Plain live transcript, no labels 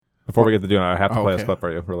Before we get to doing it, I have to play this clip for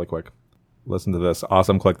you really quick. Listen to this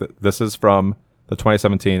awesome clip. This is from the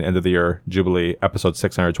 2017 End of the Year Jubilee, episode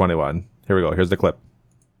 621. Here we go. Here's the clip.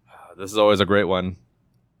 This is always a great one.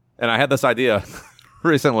 And I had this idea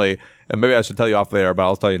recently, and maybe I should tell you off the air, but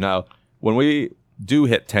I'll tell you now. When we do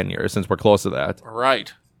hit 10 years, since we're close to that,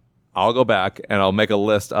 right, I'll go back and I'll make a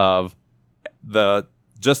list of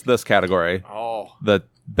just this category, the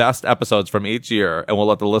best episodes from each year, and we'll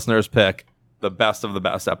let the listeners pick the best of the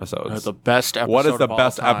best episodes. The best episode. What is the of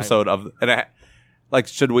best all time. episode of? And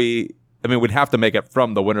should we? I mean, we'd have to make it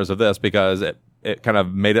from the winners of this because it kind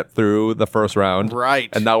of made it through the first round, right?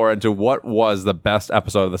 And now we're into what was the best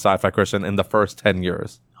episode of the Sci-Fi Christian in the first 10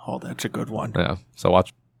 years. Oh, that's a good one. Yeah. So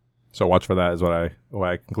watch for that is what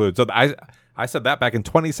I conclude. So I said that back in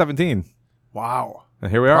 2017. Wow.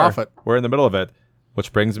 And here we are. We're in the middle of it,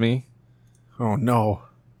 which brings me. Oh no.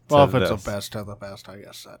 Well, if it's the best of the best, I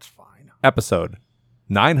guess that's fine. Episode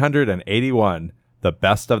 981, The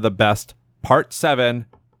Best of the Best, Part 7,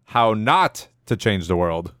 How Not to Change the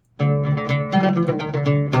World. You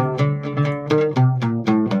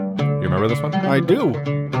remember this one? I do.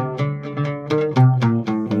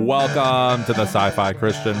 Welcome to the Sci-Fi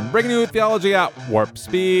Christian, bringing you theology at warp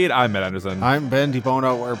speed. I'm Ben Anderson. I'm Ben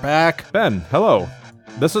Bono. We're back. Ben, hello.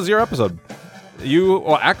 This is your episode.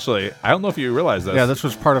 Actually, I don't know if you realize this. Yeah, this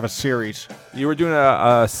was part of a series. You were doing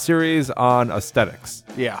a series on aesthetics.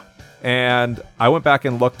 Yeah. And I went back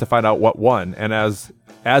and looked to find out what won. And as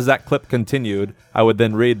that clip continued, I would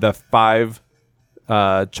then read the 5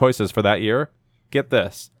 choices for that year. Get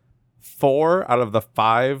this. 4 out of the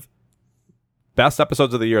 5 best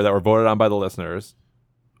episodes of the year that were voted on by the listeners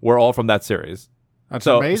were all from that series. That's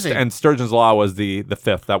amazing. And Sturgeon's Law was the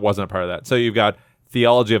 5th. That wasn't a part of that. So you've got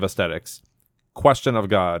Theology of Aesthetics, Question of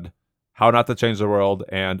God, How Not to Change the World,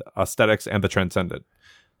 and Aesthetics and the Transcendent.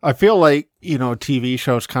 I feel like, TV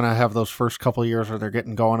shows kind of have those first couple of years where they're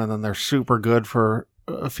getting going and then they're super good for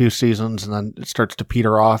a few seasons and then it starts to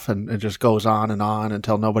peter off and it just goes on and on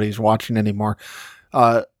until nobody's watching anymore.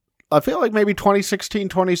 I feel like maybe 2016,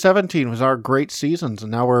 2017 was our great seasons and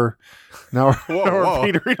now we're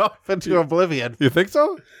petering off into oblivion. You think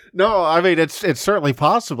so? No, I mean, it's certainly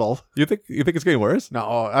possible. You think it's getting worse?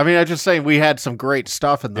 No, I mean, I'm just saying we had some great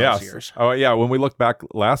stuff in those years. Oh, yeah. When we looked back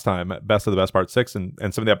last time at Best of the Best Part 6 and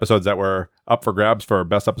some of the episodes that were up for grabs for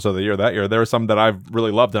Best Episode of the Year that year, there were some that I've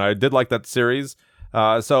really loved, and I did like that series.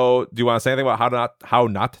 So do you want to say anything about how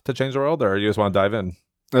not to change the world, or you just want to dive in?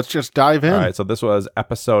 Let's just dive in. All right, so this was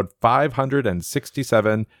episode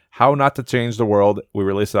 567, How Not to Change the World. We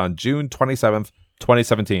released it on June 27th,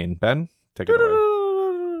 2017. Ben, take it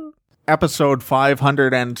away. Episode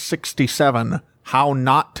 567, How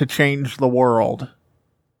Not to Change the World.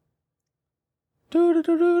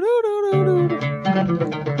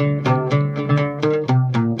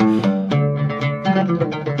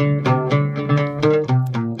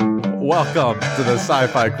 Welcome to the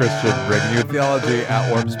Sci-Fi Christian, bringing you theology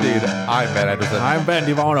at warp speed. I'm Ben Anderson. I'm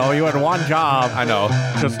Ben Bono. You had one job. I know.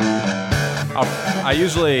 I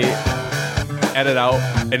usually edit out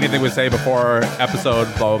anything we say before episode,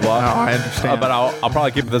 blah, blah, blah. No, I understand. But I'll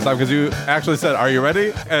probably keep it this time because you actually said, "Are you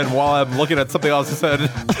ready?" And while I'm looking at something else, I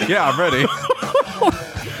said, "Yeah, I'm ready."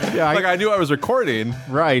 Yeah, I knew I was recording.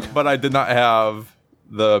 Right. But I did not have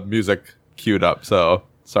the music queued up, so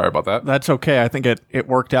sorry about that. That's okay. I think it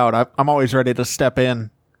worked out. I'm always ready to step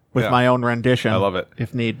in with my own rendition. I love it.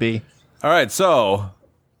 If need be. All right, so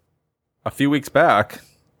a few weeks back,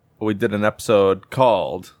 we did an episode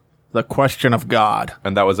called The Question of God.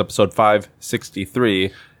 And that was episode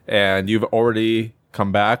 563. And you've already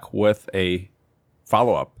come back with a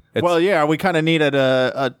follow-up. Well, yeah, we kind of needed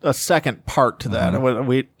a second part to that.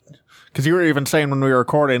 Mm-hmm. Because you were even saying when we were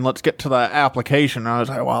recording, let's get to the application. And I was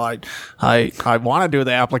like, well, I want to do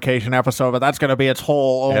the application episode, but that's going to be its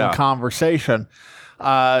whole own conversation.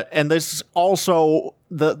 And this also,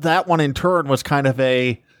 that one in turn was kind of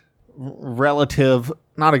a relative,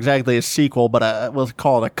 not exactly a sequel, but we'll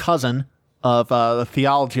call it a cousin of the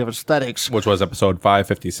Theology of Aesthetics. Which was episode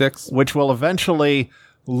 556. Which will eventually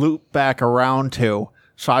loop back around to.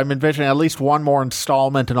 So I'm envisioning at least one more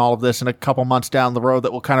installment in all of this in a couple months down the road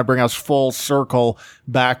that will kind of bring us full circle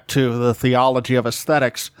back to the Theology of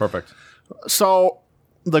Aesthetics. Perfect. So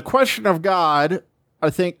the Question of God,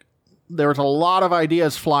 I think there's a lot of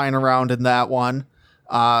ideas flying around in that one.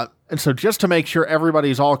 And so just to make sure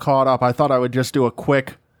everybody's all caught up, I thought I would just do a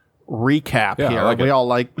quick recap here. Like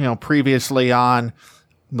all previously on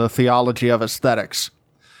the Theology of Aesthetics.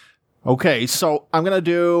 Okay, so I'm going to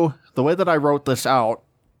do the way that I wrote this out.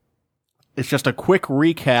 It's just a quick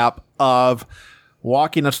recap of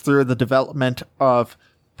walking us through the development of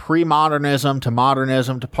pre-modernism to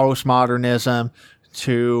modernism to postmodernism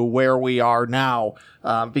to where we are now,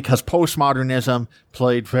 because postmodernism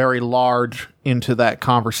played very large into that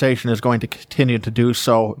conversation, is going to continue to do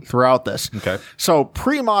so throughout this. Okay. So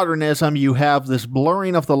pre-modernism, you have this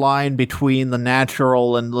blurring of the line between the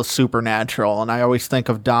natural and the supernatural, and I always think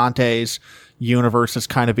of Dante's universe as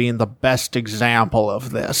kind of being the best example of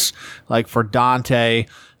this. Like for Dante,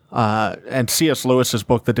 and C.S. Lewis's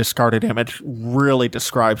book, The Discarded Image, really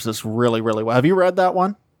describes this really, really well. Have you read that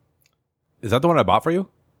one? Is that the one I bought for you?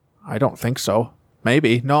 I don't think so.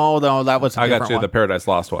 Maybe. No, that was a different got you one. the Paradise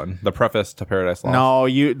Lost one. The preface to Paradise Lost.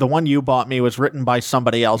 No, the one you bought me was written by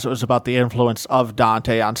somebody else. It was about the influence of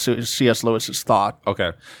Dante on C.S. Lewis's thought.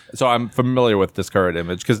 Okay. So I'm familiar with Discarded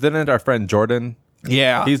Image, because didn't our friend Jordan...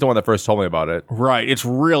 Yeah. He's the one that first told me about it. Right. It's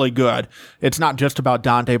really good. It's not just about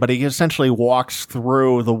Dante, but he essentially walks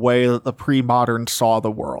through the way that the pre-moderns saw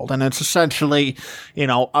the world. And it's essentially,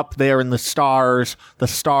 up there in the stars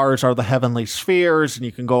are the heavenly spheres, and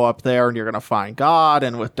you can go up there and you're going to find God.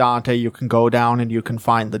 And with Dante, you can go down and you can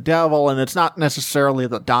find the devil. And it's not necessarily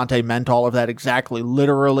that Dante meant all of that exactly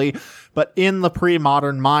literally, but in the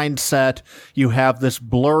pre-modern mindset, you have this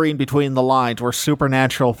blurring between the lines where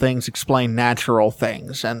supernatural things explain natural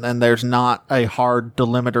things, and there's not a hard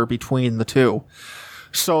delimiter between the two.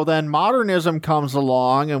 So then modernism comes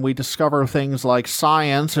along, and we discover things like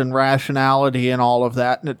science and rationality and all of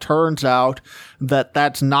that, and it turns out that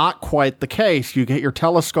that's not quite the case. You get your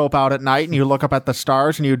telescope out at night, and you look up at the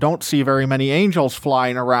stars, and you don't see very many angels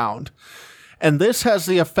flying around. And this has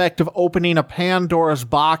the effect of opening a Pandora's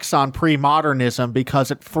box on pre-modernism,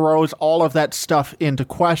 because it throws all of that stuff into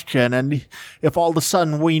question. And if all of a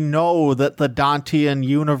sudden we know that the Dantean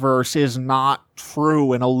universe is not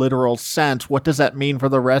true in a literal sense, what does that mean for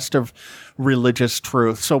the rest of religious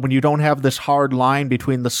truth? So when you don't have this hard line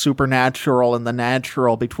between the supernatural and the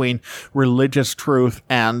natural, between religious truth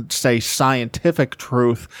and, say, scientific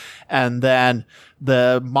truth, and then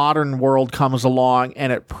the modern world comes along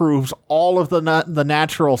and it proves all of the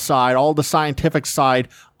natural side, all the scientific side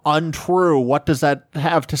untrue. What does that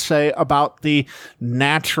have to say about the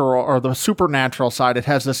natural or the supernatural side? It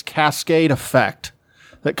has this cascade effect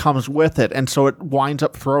that comes with it, and so it winds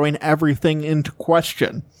up throwing everything into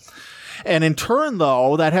question. And in turn,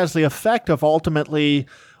 though, that has the effect of ultimately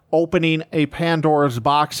opening a Pandora's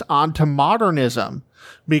box onto modernism,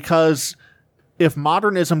 because if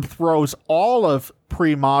modernism throws all of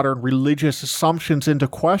pre-modern religious assumptions into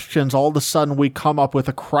questions, all of a sudden we come up with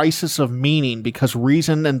a crisis of meaning, because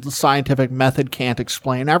reason and the scientific method can't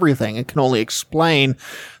explain everything. It can only explain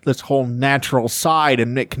this whole natural side,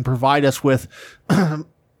 and it can provide us with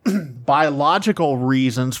biological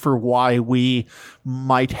reasons for why we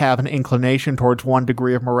might have an inclination towards one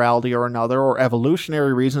degree of morality or another, or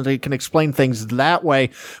evolutionary reasons. It can explain things that way,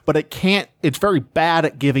 but it's very bad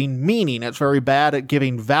at giving meaning. It's very bad at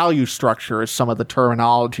giving value structure, is some of the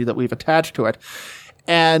terminology that we've attached to it.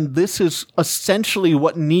 And this is essentially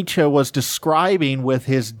what Nietzsche was describing with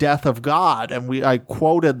his Death of God. And I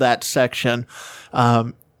quoted that section,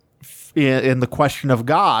 in the question of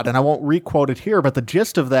God, and I won't requote it here, but the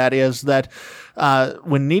gist of that is that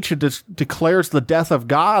when Nietzsche declares the death of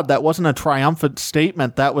God, that wasn't a triumphant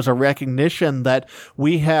statement. That was a recognition that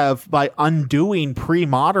we have, by undoing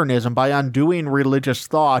pre-modernism, by undoing religious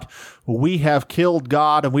thought, we have killed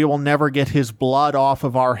God, and we will never get his blood off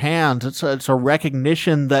of our hands. It's a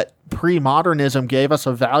recognition that pre-modernism gave us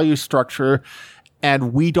a value structure,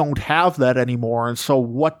 and we don't have that anymore. And so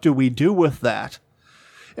what do we do with that?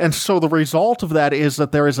 And so the result of that is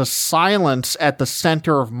that there is a silence at the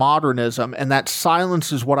center of modernism, and that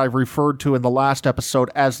silence is what I've referred to in the last episode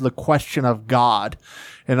as the question of God.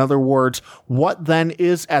 In other words, what then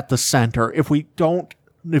is at the center? If we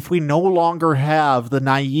no longer have the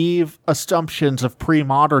naive assumptions of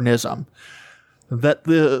pre-modernism, that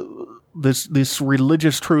this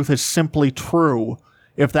religious truth is simply true,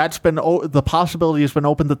 if that's been, the possibility has been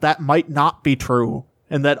opened that might not be true,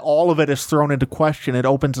 and that all of it is thrown into question, it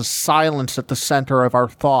opens a silence at the center of our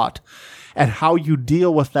thought. And how you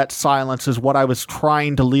deal with that silence is what I was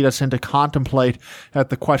trying to lead us into contemplate at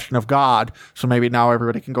the question of God. So maybe now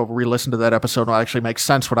everybody can go re-listen to that episode and it'll actually make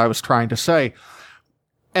sense what I was trying to say.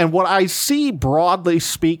 And what I see, broadly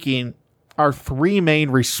speaking, are three main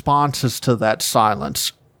responses to that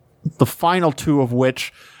silence, the final two of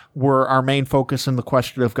which were our main focus in the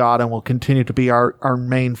question of God and will continue to be our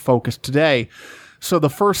main focus today. So the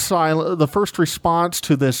first response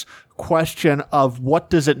to this question of what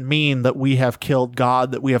does it mean that we have killed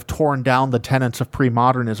God, that we have torn down the tenets of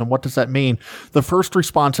pre-modernism, what does that mean? The first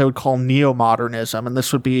response I would call neo-modernism, and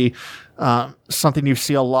this would be something you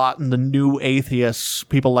see a lot in the new atheists,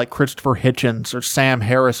 people like Christopher Hitchens or Sam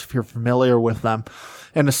Harris, if you're familiar with them.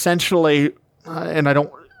 And essentially,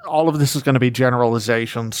 all of this is going to be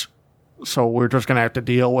generalizations, so we're just going to have to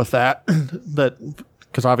deal with that,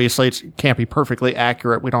 because obviously it can't be perfectly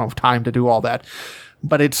accurate. We don't have time to do all that.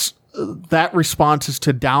 But that response is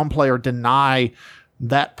to downplay or deny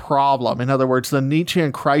that problem. In other words, the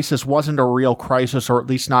Nietzschean crisis wasn't a real crisis, or at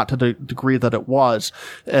least not to the degree that it was.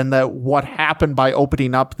 And that what happened by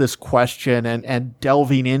opening up this question and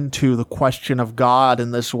delving into the question of God in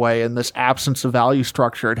this way, in this absence of value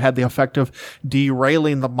structure, it had the effect of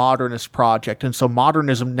derailing the modernist project. And so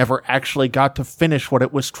modernism never actually got to finish what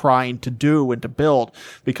it was trying to do and to build,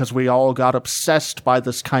 because we all got obsessed by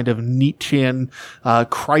this kind of Nietzschean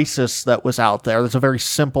crisis that was out there. That's a very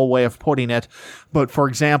simple way of putting it. But for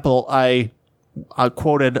example, I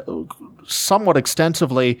quoted somewhat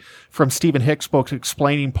extensively from Stephen Hicks' book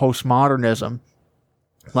Explaining Postmodernism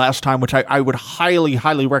last time, which I would highly,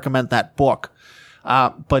 highly recommend that book.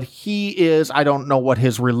 But I don't know what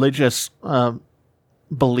his religious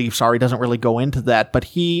beliefs are. He doesn't really go into that, but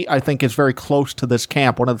he, I think, is very close to this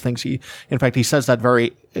camp. One of the things he says that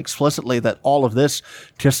very explicitly, that all of this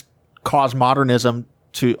just caused modernism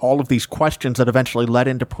to all of these questions that eventually led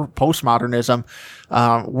into postmodernism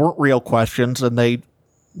weren't real questions, and they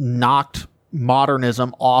knocked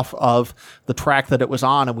modernism off of the track that it was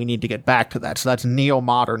on, and we need to get back to that. So that's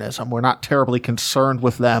neo-modernism. We're not terribly concerned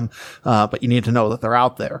with them, but you need to know that they're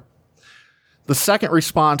out there. The second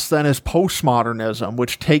response then is postmodernism,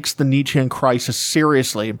 which takes the Nietzschean crisis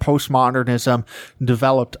seriously. And postmodernism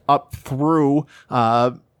developed up through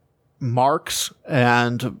Marx,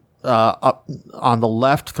 and up on the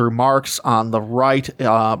left through Marx, on the right,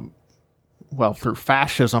 through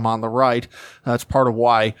fascism on the right. That's part of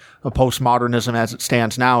why postmodernism as it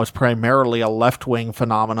stands now is primarily a left-wing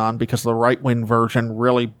phenomenon, because the right-wing version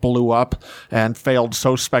really blew up and failed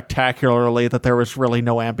so spectacularly that there was really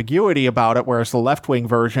no ambiguity about it, whereas the left-wing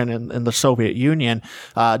version in the Soviet Union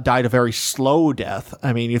died a very slow death.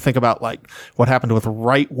 I mean, you think about like what happened with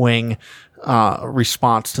right-wing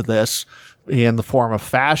response to this in the form of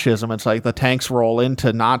fascism. It's like the tanks roll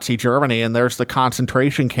into Nazi Germany and there's the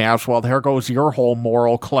concentration camps. Well, there goes your whole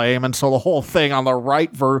moral claim. And so the whole thing on the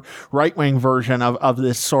right-wing version of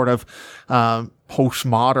this sort of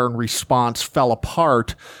postmodern response fell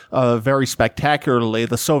apart very spectacularly.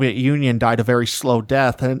 The Soviet Union died a very slow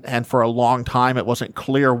death, and for a long time it wasn't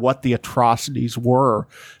clear what the atrocities were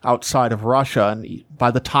outside of Russia. And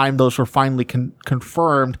by the time those were finally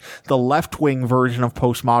confirmed, the left-wing version of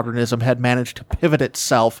postmodernism had managed to pivot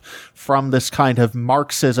itself from this kind of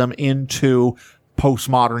Marxism into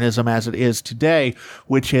postmodernism as it is today,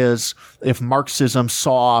 which is, if Marxism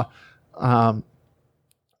saw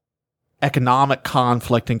economic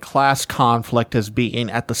conflict and class conflict as being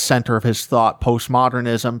at the center of his thought,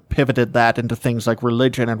 postmodernism pivoted that into things like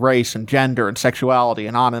religion and race and gender and sexuality,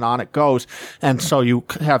 and on it goes. And so you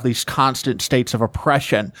have these constant states of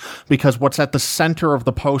oppression, because what's at the center of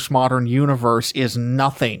the postmodern universe is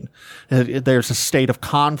nothing. There's a state of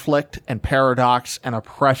conflict and paradox and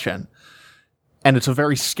oppression. And it's a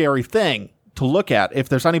very scary thing to look at. If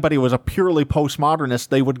there's anybody who was a purely postmodernist,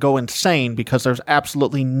 they would go insane, because there's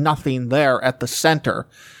absolutely nothing there at the center.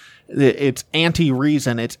 It's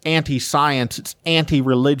anti-reason, it's anti-science, it's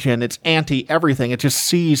anti-religion, it's anti-everything. It just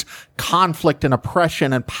sees conflict and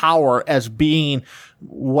oppression and power as being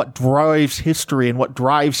what drives history and what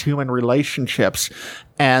drives human relationships.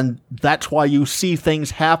 And that's why you see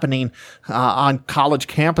things happening on college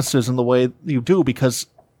campuses in the way you do, because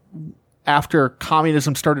after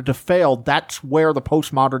communism started to fail, that's where the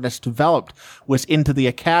postmodernists developed, was into the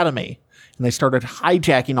academy. And they started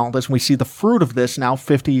hijacking all this, and we see the fruit of this now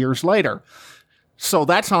 50 years later. So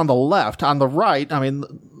that's on the left. On the right, I mean,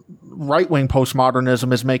 right-wing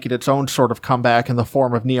postmodernism is making its own sort of comeback in the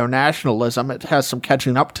form of neo-nationalism. It has some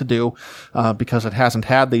catching up to do because it hasn't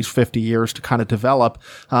had these 50 years to kind of develop,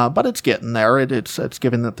 but it's getting there. It's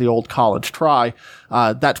giving it the old college try.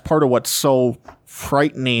 That's part of what's so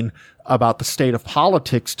frightening about the state of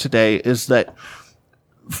politics today, is that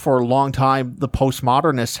for a long time, the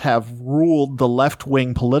postmodernists have ruled the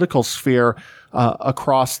left-wing political sphere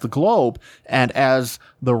across the globe. And as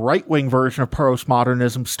the right-wing version of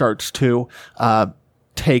postmodernism starts to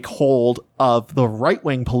take hold of the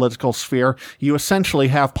right-wing political sphere, you essentially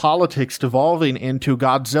have politics devolving into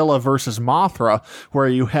Godzilla versus Mothra, where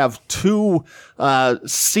you have two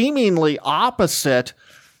seemingly opposite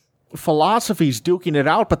philosophies duking it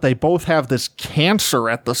out, but they both have this cancer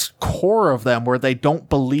at the core of them where they don't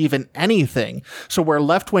believe in anything. So where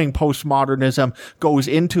left-wing postmodernism goes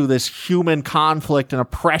into this human conflict and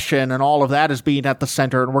oppression and all of that as being at the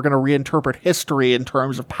center, and we're going to reinterpret history in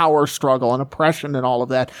terms of power struggle and oppression and all of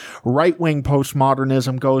that, right-wing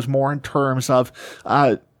postmodernism goes more in terms of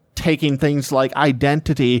taking things like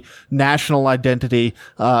identity, national identity,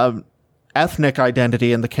 ethnic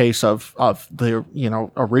identity in the case of the,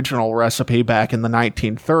 original recipe back in the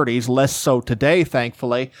 1930s, less so today,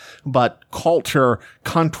 thankfully, but culture,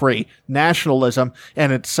 country, nationalism,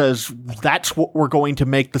 and it says that's what we're going to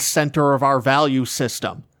make the center of our value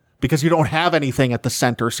system, because you don't have anything at the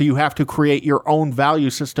center, so you have to create your own value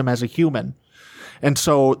system as a human. And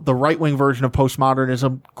so the right-wing version of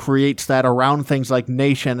postmodernism creates that around things like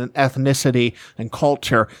nation and ethnicity and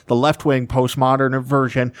culture. The left-wing postmodern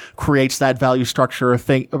version creates that value structure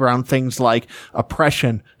around things like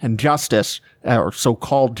oppression and justice, or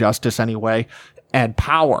so-called justice anyway, and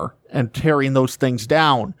power, and tearing those things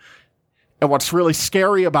down. And what's really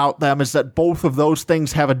scary about them is that both of those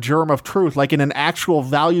things have a germ of truth. Like in an actual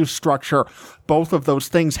value structure, both of those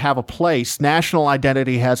things have a place. National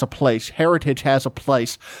identity has a place. Heritage has a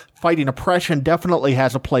place. Fighting oppression definitely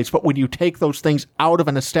has a place. But when you take those things out of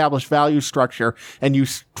an established value structure and you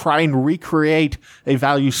try and recreate a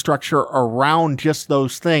value structure around just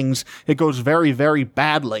those things, it goes very, very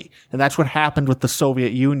badly. And that's what happened with the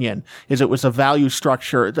Soviet Union, is it was a value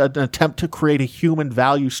structure, an attempt to create a human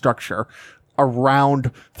value structure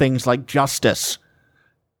around things like justice.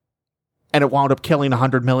 And it wound up killing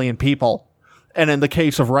 100 million people. And in the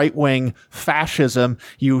case of right-wing fascism,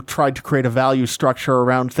 you tried to create a value structure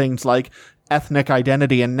around things like ethnic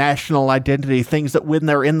identity and national identity, things that when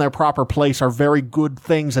they're in their proper place are very good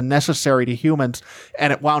things and necessary to humans,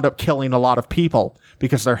 and it wound up killing a lot of people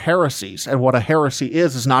because they're heresies. And what a heresy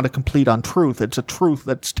is not a complete untruth. It's a truth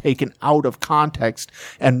that's taken out of context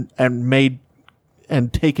and made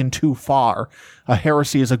and taken too far. A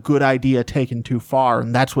heresy is a good idea taken too far,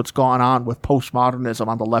 and that's what's gone on with postmodernism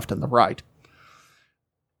on the left and the right.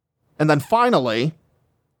 And then finally,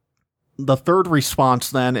 the third response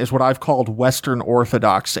then is what I've called Western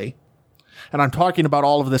orthodoxy. And I'm talking about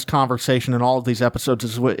all of this conversation and all of these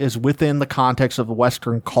episodes is within the context of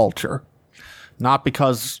Western culture. Not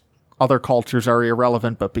because other cultures are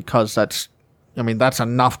irrelevant, but because that's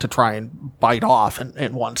enough to try and bite off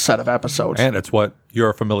in one set of episodes. And it's what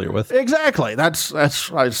you're familiar with. Exactly. That's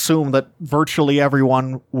I assume that virtually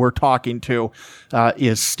everyone we're talking to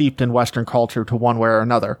is steeped in Western culture to one way or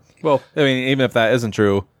another. Well, I mean, even if that isn't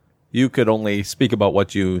true, you could only speak about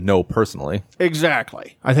what you know personally.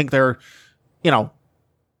 Exactly. I think there'd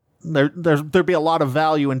be a lot of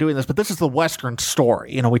value in doing this, but this is the Western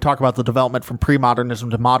story. We talk about the development from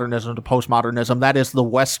pre-modernism to modernism to postmodernism.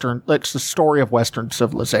 That's the story of Western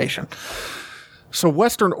civilization. So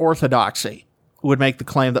Western orthodoxy would make the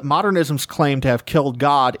claim that modernism's claim to have killed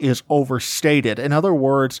God is overstated. In other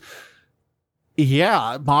words,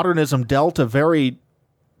 modernism dealt a very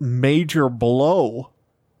major blow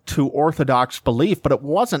to orthodox belief, but it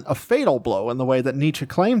wasn't a fatal blow in the way that Nietzsche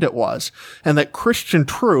claimed it was. And that Christian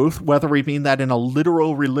truth, whether we mean that in a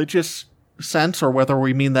literal religious sense or whether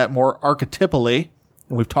we mean that more archetypally,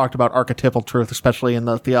 and we've talked about archetypal truth, especially in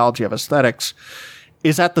the theology of aesthetics,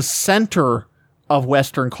 is at the center of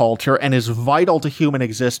Western culture and is vital to human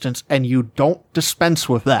existence, and you don't dispense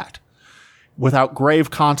with that without grave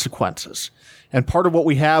consequences. And part of what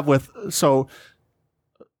we have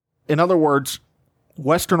in other words,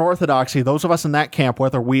 Western orthodoxy, those of us in that camp,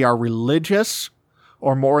 whether we are religious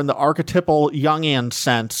or more in the archetypal Jungian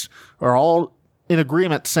sense, are all in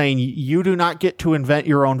agreement saying you do not get to invent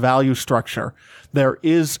your own value structure. There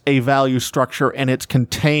is a value structure and it's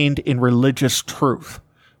contained in religious truth.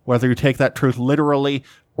 Whether you take that truth literally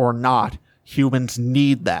or not, humans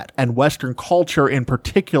need that. And Western culture in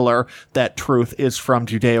particular, that truth is from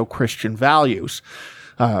Judeo-Christian values.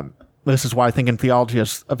 This is why I think in theology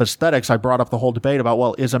of aesthetics, I brought up the whole debate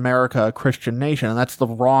about, is America a Christian nation? And that's the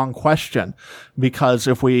wrong question. Because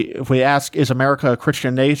if we ask, is America a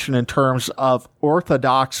Christian nation in terms of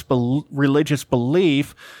orthodox religious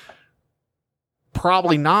belief,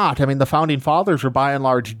 probably not. I mean, the founding fathers were by and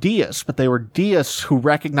large deists, but they were deists who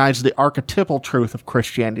recognized the archetypal truth of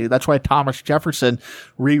Christianity. That's why Thomas Jefferson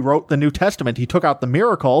rewrote the New Testament. He took out the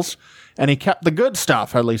miracles and he kept the good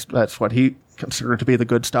stuff. At least that's what he considered to be the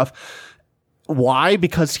good stuff. Why?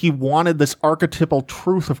 Because he wanted this archetypal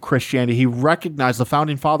truth of Christianity. He recognized, the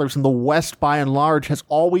founding fathers in the West, by and large, has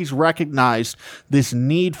always recognized this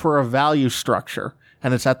need for a value structure.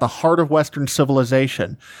 And it's at the heart of Western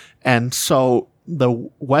civilization. And so the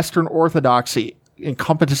Western Orthodoxy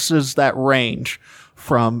encompasses that range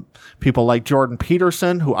from people like Jordan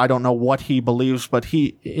Peterson, who I don't know what he believes, but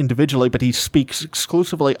he speaks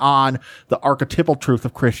exclusively on the archetypal truth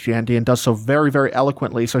of Christianity and does so very, very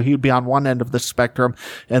eloquently. So he would be on one end of the spectrum.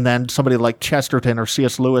 And then somebody like Chesterton or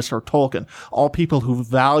C.S. Lewis or Tolkien, all people who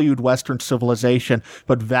valued Western civilization,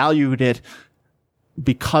 but valued it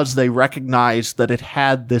because they recognized that it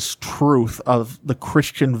had this truth of the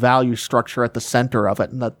Christian value structure at the center of it,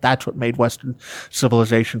 and that's what made Western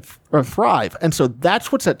civilization thrive. And so that's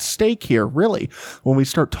what's at stake here, really, when we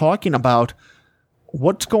start talking about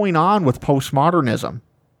what's going on with postmodernism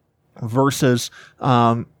versus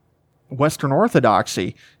Western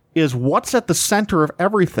Orthodoxy, is what's at the center of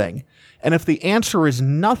everything. And if the answer is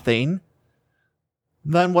nothing,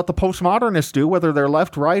 then what the postmodernists do, whether they're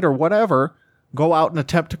left, right, or whatever, go out and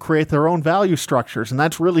attempt to create their own value structures. And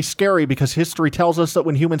that's really scary because history tells us that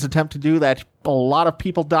when humans attempt to do that, a lot of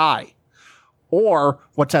people die. Or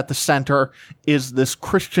what's at the center is this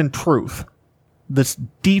Christian truth, this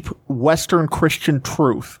deep Western Christian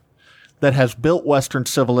truth that has built Western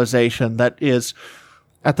civilization, that is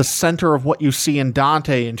at the center of what you see in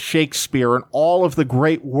Dante and Shakespeare and all of the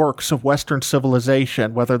great works of Western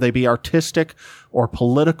civilization, whether they be artistic or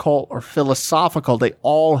political or philosophical. They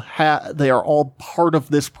are all part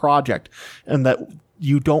of this project, and that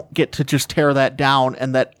you don't get to just tear that down,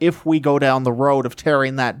 and that if we go down the road of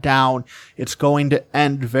tearing that down, it's going to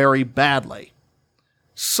end very badly.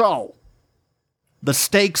 So, the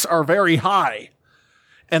stakes are very high.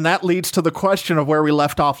 And that leads to the question of where we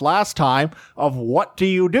left off last time of what do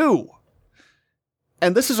you do?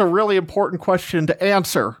 And this is a really important question to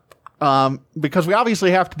answer because we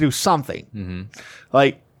obviously have to do something. Mm-hmm.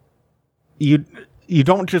 Like, you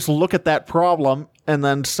don't just look at that problem and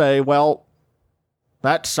then say, well,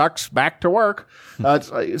 that sucks, back to work. But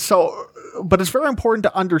it's very important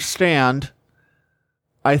to understand,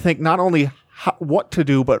 I think, not only what to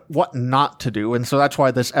do, but what not to do. And so that's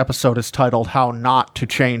why this episode is titled How Not to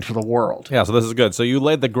Change the World. Yeah, so this is good. So you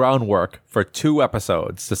laid the groundwork for 2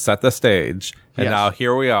 episodes to set the stage. And Now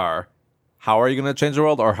here we are. How are you going to change the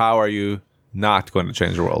world, or how are you not going to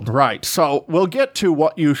change the world? Right. So we'll get to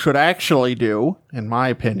what you should actually do, in my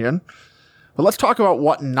opinion. But let's talk about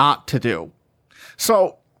what not to do.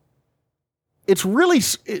 So it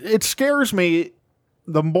scares me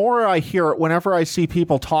the more I hear it, whenever I see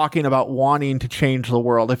people talking about wanting to change the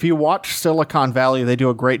world. If you watch Silicon Valley, they do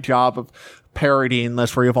a great job of parodying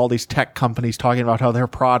this, where you have all these tech companies talking about how their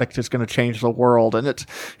product is going to change the world. And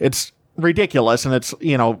it's ridiculous. And it's,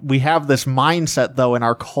 we have this mindset, though, in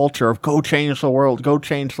our culture of go change the world, go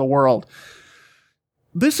change the world.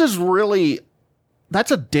 This is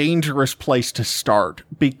that's a dangerous place to start,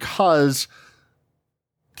 because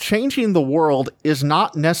changing the world is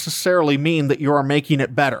not necessarily mean that you are making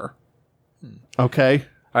it better. Okay?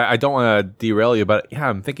 I don't want to derail you, but yeah,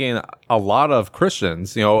 I'm thinking a lot of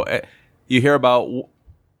Christians, you hear about,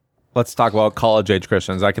 let's talk about college-age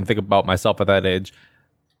Christians. I can think about myself at that age.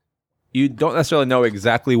 You don't necessarily know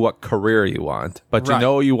exactly what career you want, but you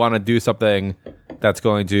know you want to do something that's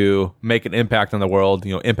going to make an impact on the world,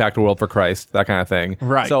 impact the world for Christ, that kind of thing.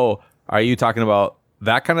 Right. So are you talking about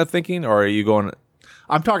that kind of thinking, or are you going...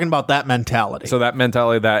 I'm talking about that mentality. So that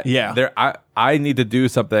mentality that I need to do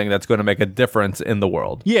something that's going to make a difference in the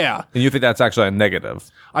world. Yeah. And you think that's actually a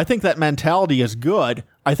negative? I think that mentality is good.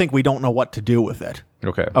 I think we don't know what to do with it.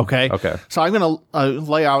 Okay. So I'm going to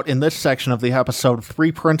lay out in this section of the episode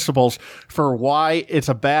 3 principles for why it's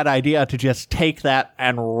a bad idea to just take that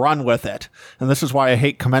and run with it. And this is why I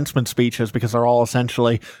hate commencement speeches, because they're all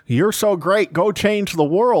essentially, you're so great, go change the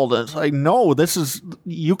world. And it's like, no,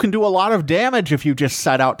 you can do a lot of damage if you just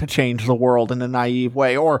set out to change the world in a naive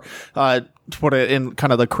way. Or, to put it in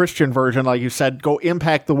kind of the Christian version, like you said, go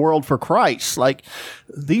impact the world for Christ. Like,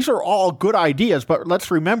 these are all good ideas, but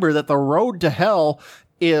let's remember that the road to hell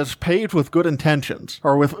is paved with good intentions.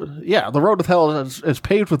 The road to hell is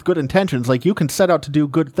paved with good intentions. Like, you can set out to do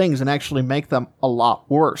good things and actually make them a lot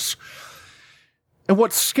worse. And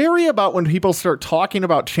what's scary about when people start talking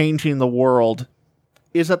about changing the world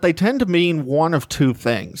is that they tend to mean one of 2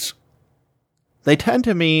 things. They tend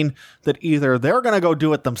to mean that either they're going to go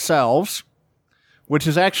do it themselves, which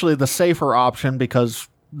is actually the safer option because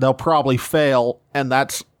they'll probably fail, and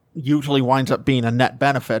that's usually winds up being a net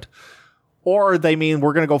benefit, or they mean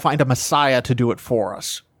we're going to go find a Messiah to do it for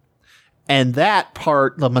us. And that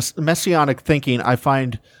part, the messianic thinking, I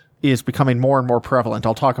find is becoming more and more prevalent.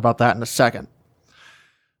 I'll talk about that in a second.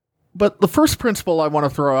 But the first principle I want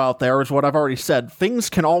to throw out there is what I've already said. Things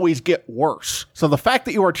can always get worse. So the fact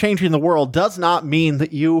that you are changing the world does not mean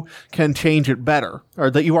that you can change it better, or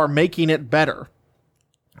that you are making it better.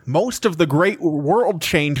 Most of the great world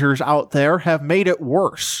changers out there have made it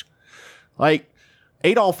worse. Like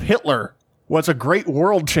Adolf Hitler was a great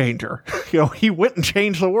world changer. He went and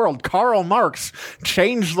changed the world. Karl Marx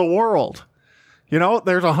changed the world.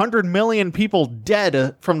 There's 100 million people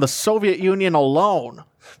dead from the Soviet Union alone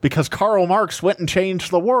because Karl Marx went and changed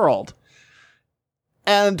the world.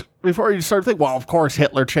 And before you start thinking, well, of course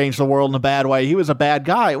Hitler changed the world in a bad way. He was a bad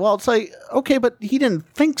guy. Well, it's like, okay, but he didn't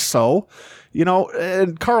think so.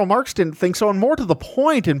 And Karl Marx didn't think so. And more to the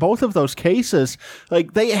point, in both of those cases,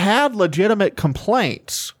 like, they had legitimate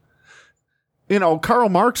complaints. Karl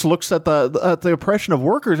Marx looks at the oppression of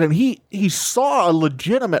workers, and he saw a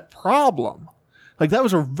legitimate problem. Like, that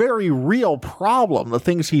was a very real problem, the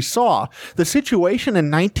things he saw. The situation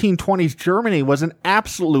in 1920s Germany was an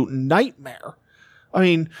absolute nightmare. I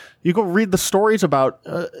mean, you go read the stories about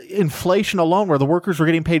inflation alone, where the workers were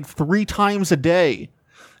getting paid 3 times a day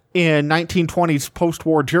in 1920s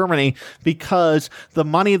post-war Germany because the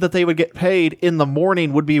money that they would get paid in the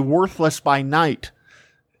morning would be worthless by night.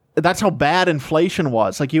 That's how bad inflation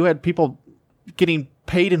was. Like, you had people getting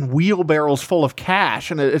paid in wheelbarrows full of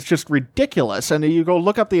cash, and it's just ridiculous. And you go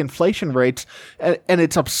look up the inflation rates, and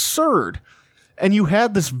it's absurd. And you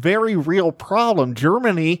had this very real problem.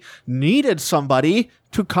 Germany needed somebody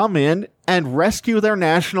to come in and rescue their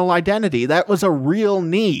national identity. That was a real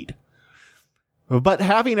need. But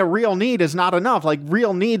having a real need is not enough. Like,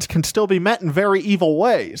 real needs can still be met in very evil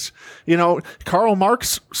ways. Karl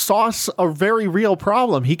Marx saw a very real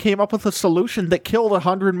problem. He came up with a solution that killed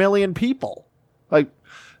 100 million people. Like,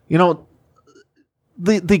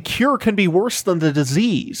 the cure can be worse than the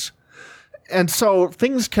disease. And so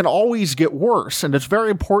things can always get worse, and it's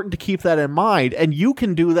very important to keep that in mind. And you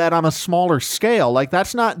can do that on a smaller scale. Like,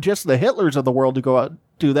 that's not just the Hitlers of the world to go out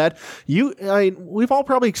do that. We've all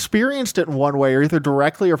probably experienced it in one way, or either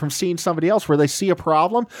directly or from seeing somebody else, where they see a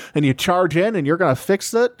problem and you charge in and you're going to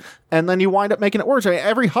fix it, and then you wind up making it worse.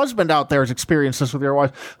 Every husband out there has experienced this with their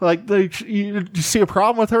wife. Like, you see a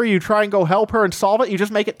problem with her, you try and go help her and solve it, you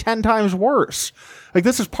just make it 10 times worse. Like,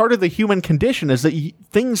 this is part of the human condition, is that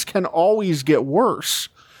things can always get worse.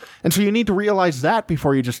 And so you need to realize that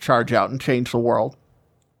before you just charge out and change the world.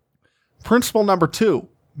 Principle number 2.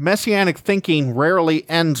 Messianic thinking rarely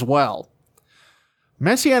ends well.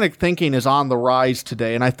 Messianic thinking is on the rise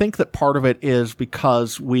today, and I think that part of it is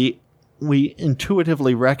because we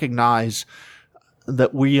intuitively recognize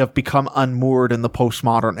that we have become unmoored in the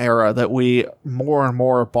postmodern era, that we more and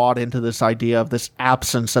more bought into this idea of this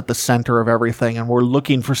absence at the center of everything, and we're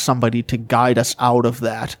looking for somebody to guide us out of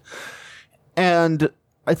that. And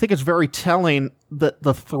I think it's very telling that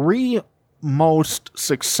the 3 most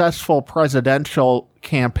successful presidential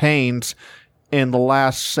campaigns in the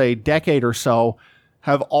last, say, decade or so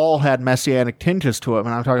have all had messianic tinges to them.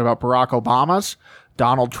 And I'm talking about Barack Obama's,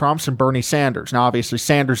 Donald Trump's, and Bernie Sanders. Now, obviously,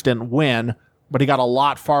 Sanders didn't win, but he got a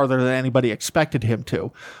lot farther than anybody expected him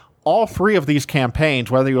to. All 3 of these campaigns,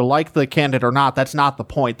 whether you like the candidate or not, that's not the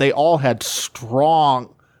point. They all had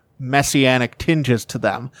strong messianic tinges to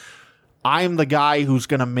them. I'm the guy who's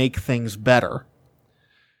going to make things better.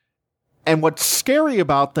 And what's scary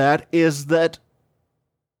about that is that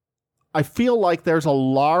I feel like there's a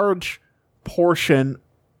large portion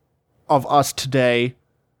of us today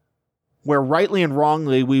where, rightly and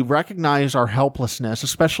wrongly, we recognize our helplessness,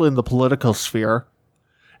 especially in the political sphere,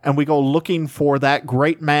 and we go looking for that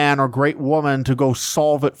great man or great woman to go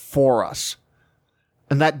solve it for us.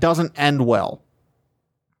 And that doesn't end well,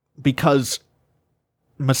 because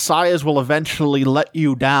messiahs will eventually let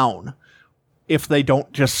you down if they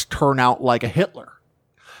don't just turn out like a Hitler.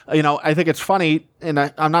 I think it's funny, and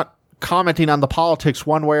I'm not commenting on the politics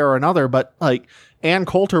one way or another, but like, Ann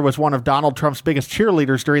Coulter was one of Donald Trump's biggest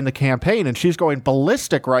cheerleaders during the campaign, and she's going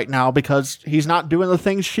ballistic right now because he's not doing the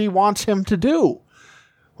things she wants him to do.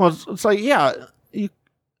 Well, it's like, yeah, you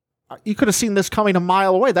could have seen this coming a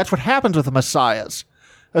mile away. That's what happens with the messiahs,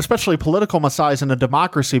 especially political messiahs in a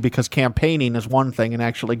democracy, because campaigning is one thing and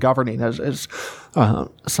actually governing is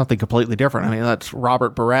something completely different. I mean, that's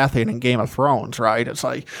Robert Baratheon in Game of Thrones, right? It's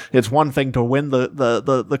like, it's one thing to win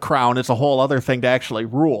the crown. It's a whole other thing to actually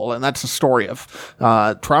rule. And that's the story of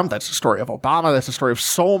Trump. That's the story of Obama. That's the story of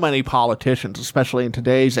so many politicians, especially in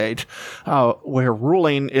today's age, where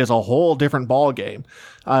ruling is a whole different ballgame.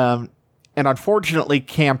 And unfortunately,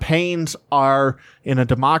 campaigns are, in a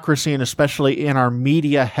democracy, and especially in our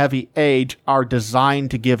media-heavy age, are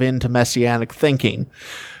designed to give in to messianic thinking.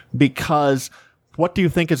 because what do you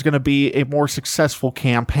think is going to be a more successful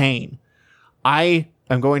campaign? I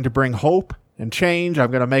am going to bring hope and change.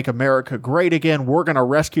 I'm going to make America great again. We're going to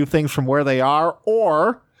rescue things from where they are.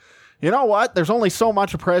 Or, you know what? There's only so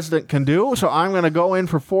much a president can do, so I'm going to go in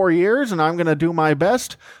for 4 years and I'm going to do my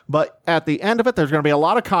best. But at the end of it, there's going to be a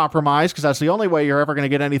lot of compromise because that's the only way you're ever going to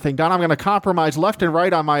get anything done. I'm going to compromise left and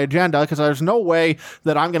right on my agenda because there's no way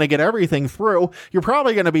that I'm going to get everything through. You're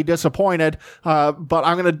probably going to be disappointed, but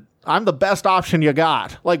I'm the best option you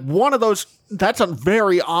got. Like one of those, that's a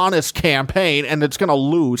very honest campaign, and it's going to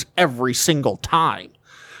lose every single time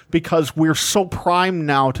because we're so primed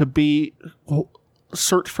now to be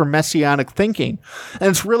search for messianic thinking. And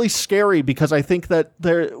it's really scary because I think that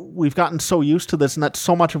we've gotten so used to this, and that's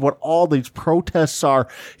so much of what all these protests are,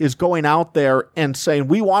 is going out there and saying,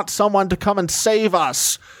 we want someone to come and save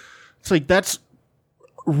us. It's like, that's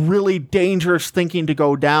really dangerous thinking to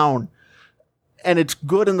go down. And it's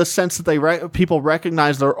good in the sense that people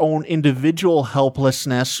recognize their own individual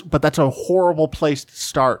helplessness, but that's a horrible place to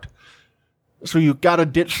start. So you've got to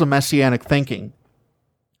ditch the messianic thinking.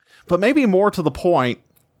 But maybe more to the point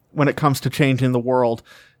when it comes to changing the world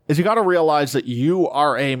is you got to realize that you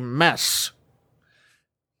are a mess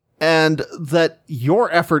and that your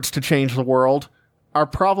efforts to change the world are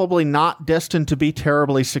probably not destined to be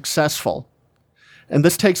terribly successful. And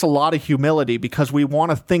this takes a lot of humility because we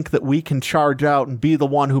want to think that we can charge out and be the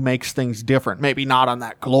one who makes things different. Maybe not on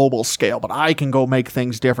that global scale, but I can go make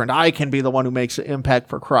things different. I can be the one who makes an impact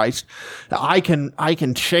for Christ. I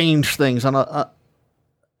can change things on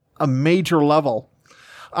a major level.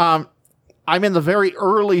 I'm in the very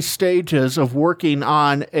early stages of working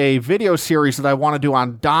on a video series that I want to do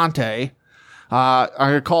on Dante. I'm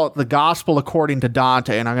going to call it The Gospel According to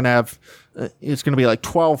Dante, and I'm going to have, it's going to be like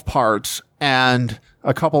 12 parts and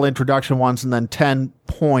a couple introduction ones and then 10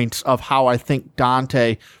 points of how I think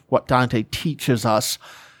what Dante teaches us.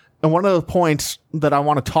 And one of the points that I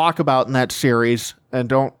want to talk about in that series, and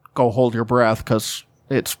don't go hold your breath because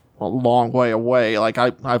it's a long way away. Like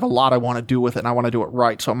I have a lot I want to do with it and I want to do it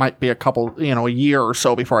right. So it might be a year or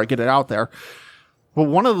so before I get it out there. But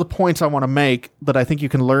one of the points I want to make that I think you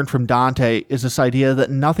can learn from Dante is this idea that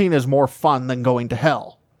nothing is more fun than going to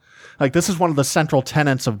hell. Like this is one of the central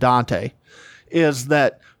tenets of Dante, is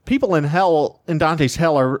that people in Dante's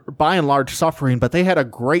hell are by and large suffering, but they had a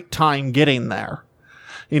great time getting there.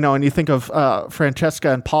 And you think of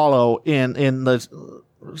Francesca and Paolo in the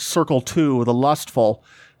Circle 2, the lustful,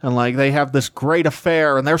 and like they have this great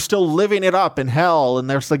affair and they're still living it up in hell. And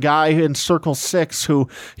there's the guy in Circle 6 who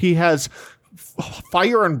he has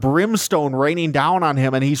fire and brimstone raining down on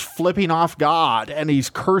him and he's flipping off God and he's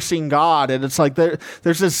cursing God. And it's like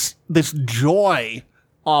there's this joy,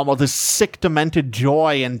 almost this sick, demented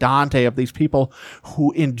joy in Dante of these people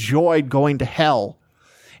who enjoyed going to hell,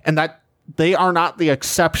 and that they are not the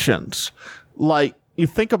exceptions. Like you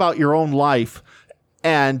think about your own life,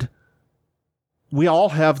 and we all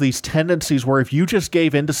have these tendencies where if you just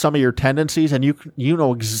gave into some of your tendencies and you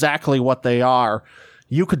know exactly what they are,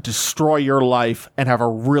 you could destroy your life and have a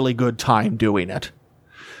really good time doing it.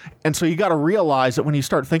 And so you got to realize that when you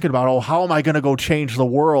start thinking about, how am I going to go change the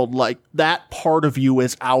world? Like that part of you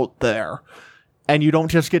is out there and you don't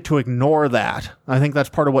just get to ignore that. I think that's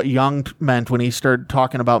part of what Jung meant when he started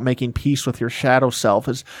talking about making peace with your shadow self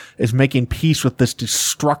is making peace with this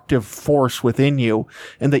destructive force within you,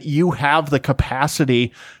 and that you have the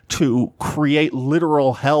capacity to create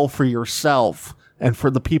literal hell for yourself and for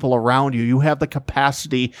the people around you. You have the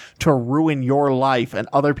capacity to ruin your life and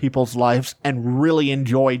other people's lives and really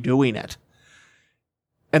enjoy doing it.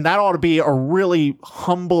 And that ought to be a really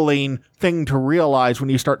humbling thing to realize when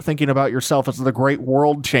you start thinking about yourself as the great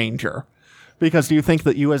world changer. Because do you think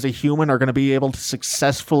that you as a human are going to be able to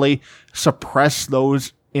successfully suppress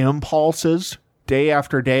those impulses day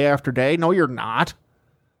after day after day? No, you're not.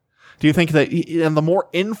 Do you think that, and the more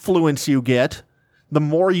influence you get, the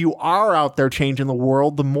more you are out there changing the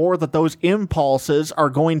world, the more that those impulses are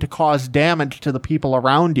going to cause damage to the people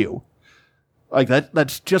around you? Like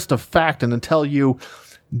that's just a fact. And until you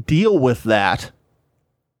deal with that,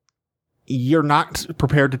 you're not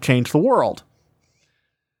prepared to change the world.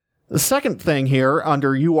 The second thing here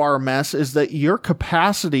under you are a mess is that your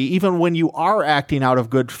capacity, even when you are acting out of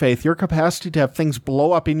good faith, your capacity to have things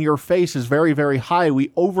blow up in your face is very, very high.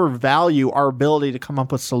 We overvalue our ability to come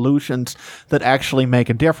up with solutions that actually make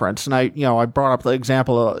a difference. And I brought up the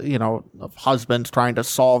example of husbands trying to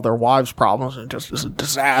solve their wives' problems and just is a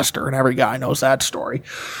disaster, and every guy knows that story.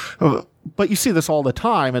 But you see this all the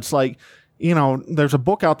time. It's like, there's a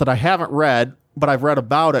book out that I haven't read, but I've read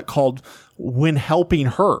about it called When Helping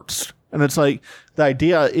Hurts. And it's like, the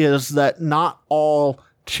idea is that not all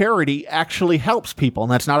charity actually helps people.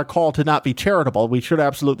 And that's not a call to not be charitable. We should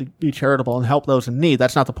absolutely be charitable and help those in need.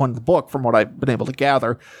 That's not the point of the book from what I've been able to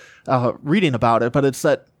gather reading about it. But it's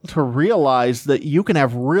that to realize that you can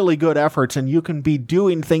have really good efforts and you can be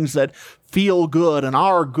doing things that feel good and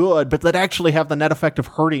are good, but that actually have the net effect of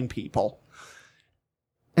hurting people.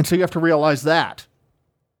 And so you have to realize that.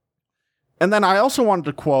 And then I also wanted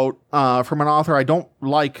to quote from an author I don't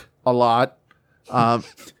like a lot.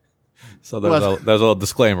 So there's a little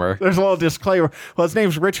disclaimer. There's a little disclaimer. Well, his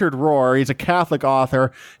name's Richard Rohr. He's a Catholic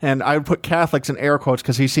author, and I would put Catholics in air quotes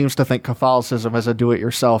because he seems to think Catholicism is a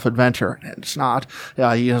do-it-yourself adventure. It's not.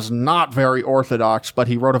 He is not very orthodox, but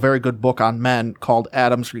he wrote a very good book on men called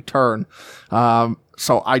Adam's Return.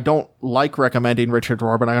 So I don't like recommending Richard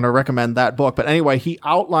Rohr, but I'm going to recommend that book. But anyway, he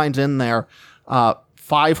outlines in there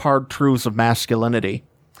 5 hard truths of masculinity.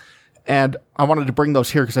 And I wanted to bring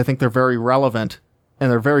those here because I think they're very relevant and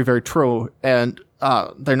they're very, very true. And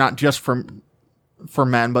they're not just for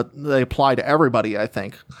men, but they apply to everybody, I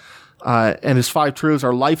think. And his 5 truths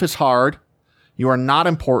are: life is hard. You are not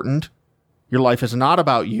important. Your life is not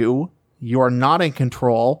about you. You are not in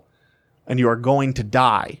control. And you are going to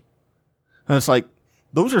die. And it's like,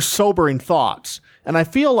 those are sobering thoughts. And I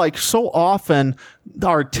feel like so often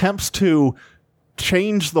our attempts to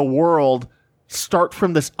change the world start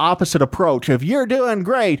from this opposite approach of you're doing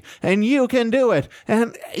great and you can do it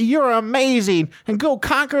and you're amazing and go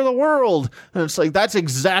conquer the world. And it's like, that's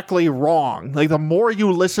exactly wrong. Like, the more you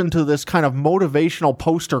listen to this kind of motivational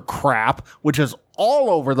poster crap, which is all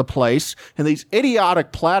over the place, and these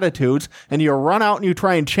idiotic platitudes, and you run out and you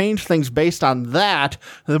try and change things based on that,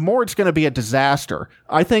 the more it's going to be a disaster.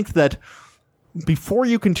 I think that before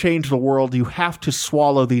you can change the world, you have to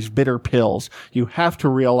swallow these bitter pills. You have to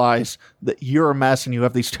realize that you're a mess and you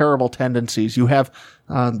have these terrible tendencies. You have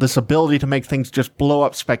this ability to make things just blow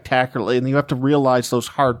up spectacularly, and you have to realize those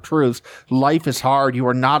hard truths. Life is hard. You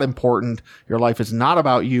are not important. Your life is not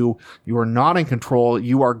about you. You are not in control.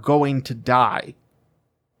 You are going to die.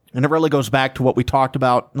 And it really goes back to what we talked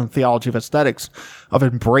about in the theology of aesthetics, of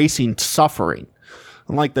embracing suffering.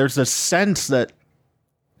 And like, there's this sense that,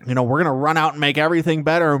 you know, we're going to run out and make everything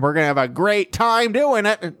better and we're going to have a great time doing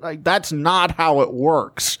it. Like, that's not how it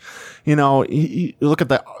works. You know, you look at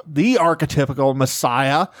the archetypical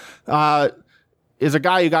Messiah, is a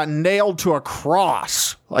guy who got nailed to a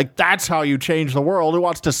cross. Like, that's how you change the world. Who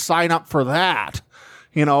wants to sign up for that?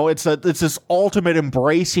 You know, it's this ultimate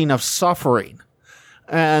embracing of suffering.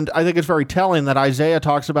 And I think it's very telling that Isaiah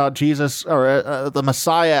talks about Jesus, or the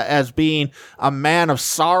Messiah, as being a man of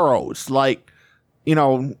sorrows. Like, you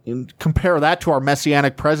know, compare that to our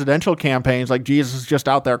messianic presidential campaigns, like Jesus is just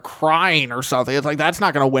out there crying or something. It's like, that's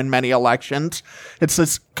not going to win many elections. It's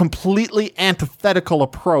this completely antithetical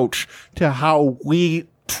approach to how we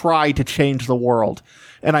try to change the world.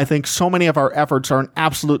 And I think so many of our efforts are an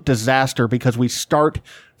absolute disaster because we start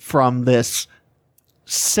from this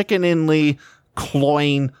sickeningly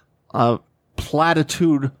cloying,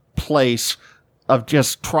 platitude place of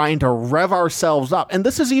just trying to rev ourselves up. And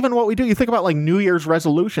this is even what we do. You think about like New Year's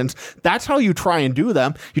resolutions. That's how you try and do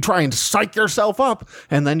them. You try and psych yourself up,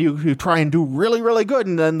 and then you try and do really, really good,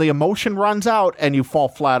 and then the emotion runs out and you fall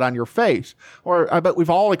flat on your face. Or I bet we've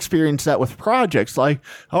all experienced that with projects. Like,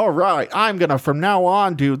 all right, I'm going to from now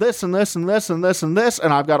on do this and this and this and this and this,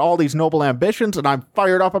 and I've got all these noble ambitions and I'm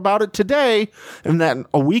fired up about it today. And then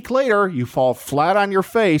a week later, you fall flat on your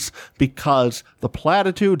face because the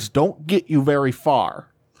platitudes don't get you very far.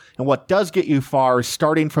 And what does get you far is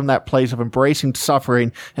starting from that place of embracing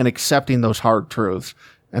suffering and accepting those hard truths.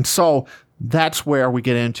 And so that's where we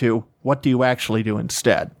get into, what do you actually do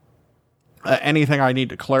instead? Anything I need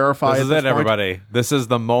to clarify? This is it, everybody. This is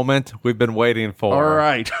the moment we've been waiting for. All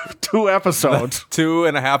right. 2 episodes.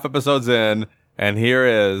 2.5 episodes in, and here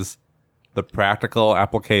is the practical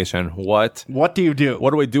application. What do you do?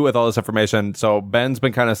 What do we do with all this information? So Ben's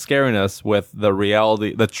been kind of scaring us with the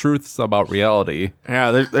reality, the truths about reality.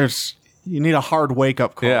 Yeah, there's you need a hard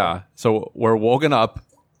wake-up call. Yeah, so we're woken up.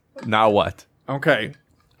 Now what? Okay.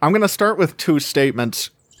 I'm going to start with 2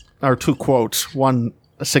 statements, or 2 quotes, one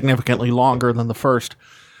significantly longer than the first,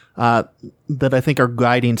 that I think are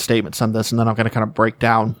guiding statements on this, and then I'm going to kind of break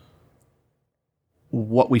down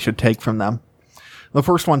what we should take from them. The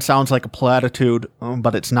first one sounds like a platitude,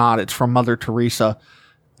 but it's not. It's from Mother Teresa.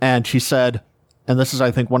 And she said, and this is,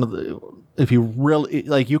 I think, one of the, if you really,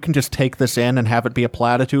 like, you can just take this in and have it be a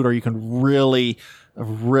platitude, or you can really,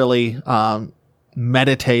 really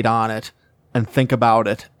meditate on it and think about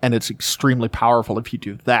it. And it's extremely powerful if you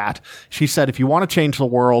do that. She said, if you want to change the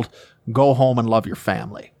world, go home and love your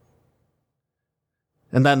family.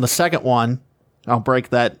 And then the second one, I'll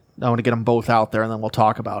break that I want to get them both out there, and then we'll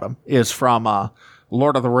talk about them, is from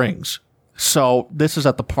Lord of the Rings. So this is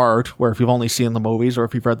at the part where if you've only seen the movies or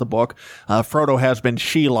if you've read the book, Frodo has been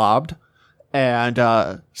Shelobbed,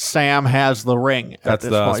 and Sam has the ring. That's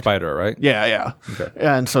the point. spider, right? Yeah. Okay.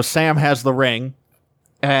 And so Sam has the ring,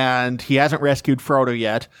 and he hasn't rescued Frodo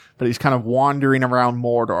yet, but he's kind of wandering around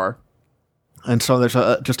Mordor. And so there's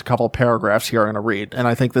just a couple of paragraphs here I'm going to read, and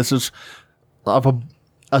I think this is of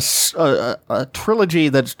a trilogy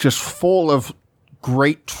that's just full of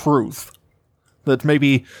great truth. That's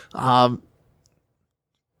maybe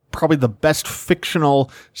probably the best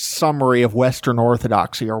fictional summary of Western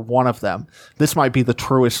Orthodoxy, or one of them. This might be the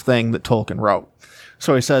truest thing that Tolkien wrote.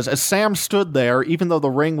 So he says, as Sam stood there, even though the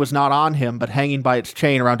ring was not on him, but hanging by its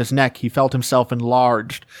chain around his neck, he felt himself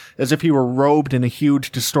enlarged, as if he were robed in a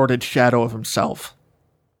huge, distorted shadow of himself.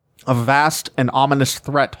 A vast and ominous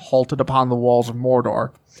threat halted upon the walls of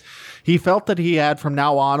Mordor. He felt that he had from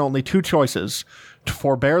now on only two choices: to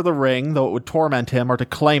forbear the ring, though it would torment him, or to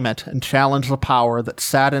claim it and challenge the power that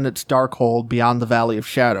sat in its dark hold beyond the Valley of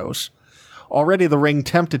Shadows. Already the ring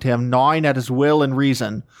tempted him, gnawing at his will and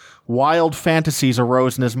reason. Wild fantasies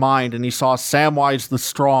arose in his mind, and he saw Samwise the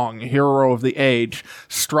Strong, hero of the age,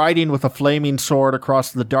 striding with a flaming sword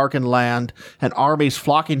across the darkened land, and armies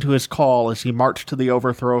flocking to his call as he marched to the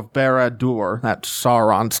overthrow of Barad-dûr, that's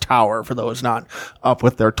Sauron's tower, for those not up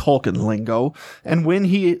with their Tolkien lingo. And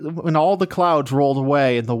when all the clouds rolled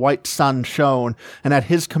away and the white sun shone, and at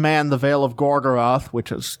his command the Vale of Gorgoroth,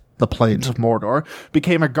 which is the plains of Mordor,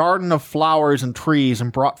 became a garden of flowers and trees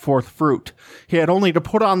and brought forth fruit. He had only to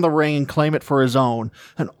put on the ring and claim it for his own,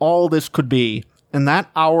 and all this could be. In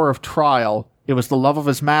that hour of trial, it was the love of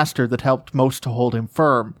his master that helped most to hold him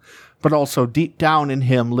firm, but also deep down in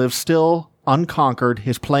him lived still, unconquered,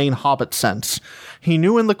 his plain hobbit sense. He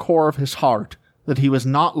knew in the core of his heart that he was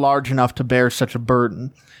not large enough to bear such a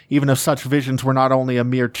burden, even if such visions were not only a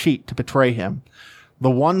mere cheat to betray him. The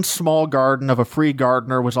one small garden of a free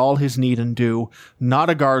gardener was all his need and due, not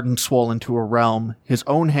a garden swollen to a realm, his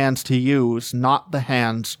own hands to use, not the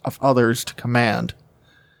hands of others to command.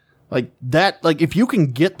 Like that, like if you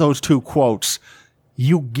can get those two quotes,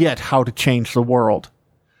 you get how to change the world.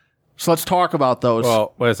 So let's talk about those.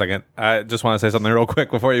 Well, wait a second. I just want to say something real quick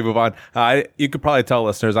before you move on. You could probably tell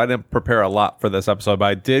listeners I didn't prepare a lot for this episode, but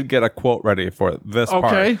I did get a quote ready for this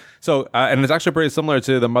part. So, and it's actually pretty similar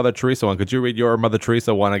to the Mother Teresa one. Could you read your Mother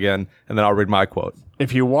Teresa one again, and then I'll read my quote?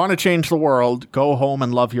 If you want to change the world, go home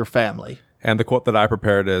and love your family. And the quote that I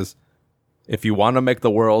prepared is, if you want to make the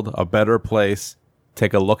world a better place,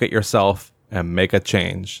 take a look at yourself and make a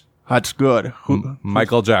change. That's good.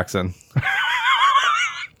 Michael Jackson.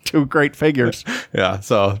 Two great figures. Yeah.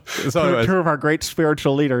 So anyways, two of our great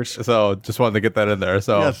spiritual leaders. So just wanted to get that in there.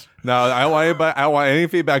 So yes. Now I want any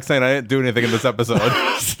feedback saying I didn't do anything in this episode.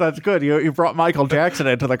 That's good. You brought Michael Jackson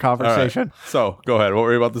into the conversation. Right. So go ahead. What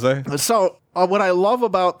were you about to say? So what I love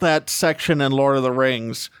about that section in Lord of the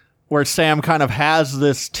Rings, where Sam kind of has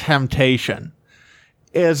this temptation,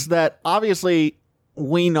 is that obviously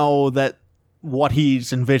we know that what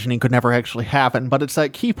he's envisioning could never actually happen, but it's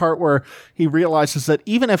that key part where he realizes that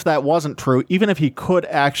even if that wasn't true, even if he could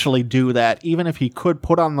actually do that, even if he could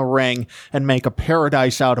put on the ring and make a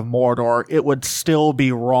paradise out of Mordor, it would still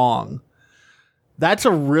be wrong. That's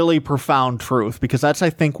a really profound truth, because that's,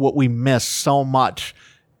 I think, what we miss so much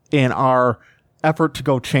in our effort to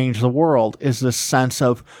go change the world, is this sense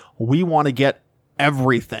of we want to get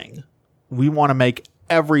everything. We want to make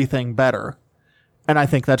everything better. And I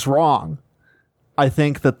think that's wrong. I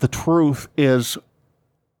think that the truth is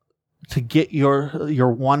to get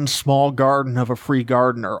your one small garden of a free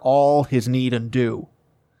gardener all his need and due.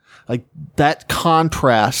 Like that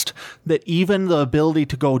contrast, that even the ability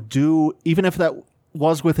to go do, even if that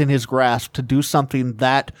was within his grasp, to do something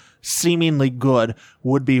that seemingly good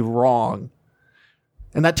would be wrong.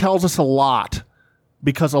 And that tells us a lot,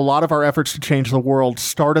 because a lot of our efforts to change the world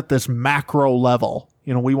start at this macro level.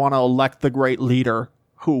 You know, we want to elect the great leader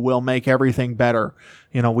who will make everything better.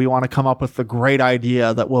 You know, we want to come up with the great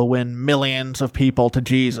idea that will win millions of people to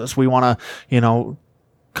Jesus. We want to, you know,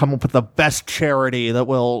 come up with the best charity that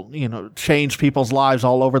will, you know, change people's lives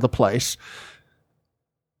all over the place.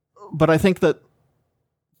 But I think that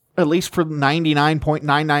at least for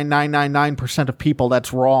 99.99999% of people,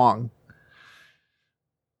 that's wrong.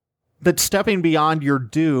 That stepping beyond your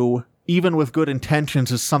due, even with good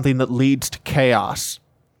intentions, is something that leads to chaos.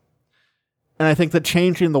 And I think that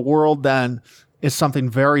changing the world then is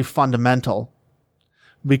something very fundamental,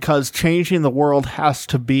 because changing the world has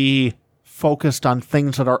to be focused on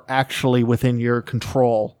things that are actually within your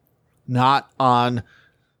control, not on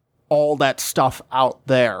all that stuff out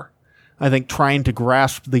there. I think trying to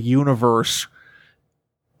grasp the universe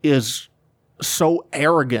is so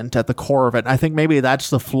arrogant at the core of it. And I think maybe that's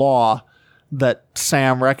the flaw that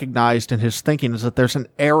Sam recognized in his thinking, is that there's an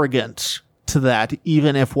arrogance to that,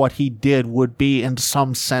 even if what he did would be in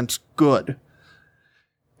some sense good.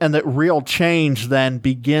 And that real change then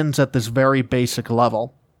begins at this very basic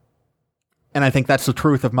level. And I think that's the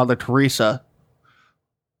truth of Mother Teresa.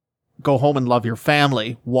 Go home and love your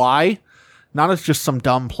family. Why? Not as just some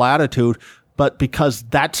dumb platitude, but because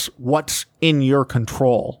that's what's in your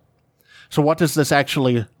control. So what does this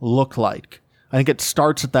actually look like? I think it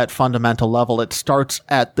starts at that fundamental level. It starts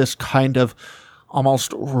at this kind of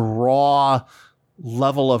almost raw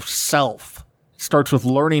level of self. It starts with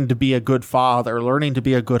learning to be a good father, learning to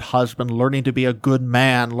be a good husband, learning to be a good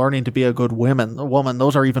man, learning to be a good woman.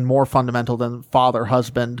 Those are even more fundamental than father,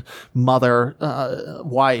 husband, mother,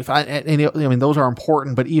 wife. I mean, those are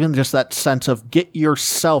important, but even just that sense of get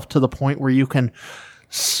yourself to the point where you can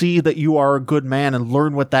see that you are a good man and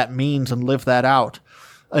learn what that means and live that out.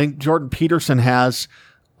 I think Jordan Peterson has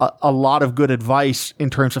a lot of good advice in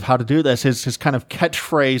terms of how to do this. His kind of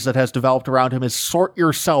catchphrase that has developed around him is sort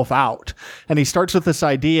yourself out. And he starts with this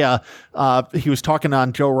idea. He was talking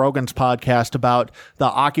on Joe Rogan's podcast about the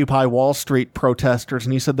Occupy Wall Street protesters.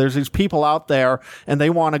 And he said, there's these people out there and they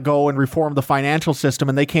want to go and reform the financial system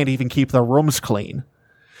and they can't even keep their rooms clean.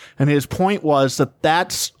 And his point was that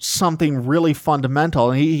that's something really fundamental.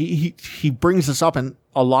 And he brings this up in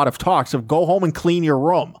a lot of talks of go home and clean your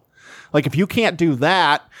room. Like, if you can't do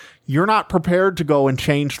that, you're not prepared to go and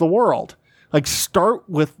change the world. Like, start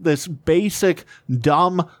with this basic,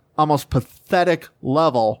 dumb, almost pathetic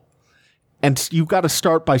level. And you've got to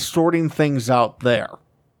start by sorting things out there.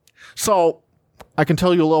 So I can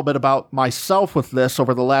tell you a little bit about myself with this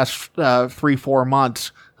over the last 3-4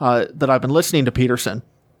 months that I've been listening to Peterson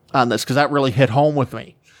on this, because that really hit home with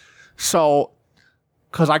me. So,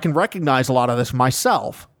 because I can recognize a lot of this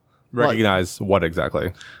myself. Recognize what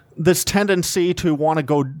exactly? This tendency to want to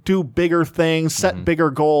go do bigger things, set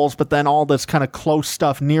bigger goals, but then all this kind of close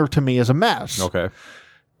stuff near to me is a mess. Okay.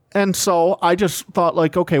 And so I just thought,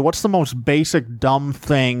 like, okay, what's the most basic dumb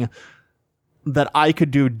thing that I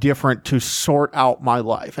could do different to sort out my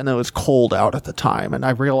life? And it was cold out at the time. And I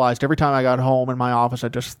realized every time I got home in my office, I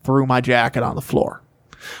just threw my jacket on the floor.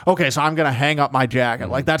 Okay, so I'm going to hang up my jacket.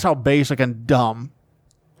 Like, that's how basic and dumb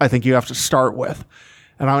I think you have to start with.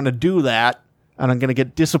 And I'm going to do that, and I'm going to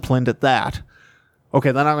get disciplined at that.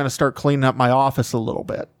 Okay, then I'm going to start cleaning up my office a little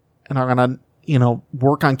bit. And I'm going to,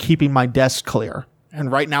 work on keeping my desk clear.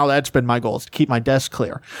 And right now that's been my goal, is to keep my desk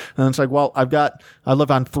clear. And it's like, well, I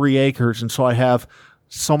live on 3 acres, and so I have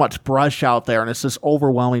so much brush out there, and it's this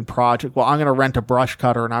overwhelming project. Well, I'm going to rent a brush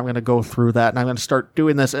cutter, and I'm going to go through that, and I'm going to start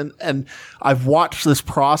doing this. And I've watched this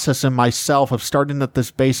process in myself of starting at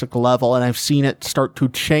this basic level, and I've seen it start to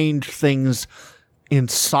change things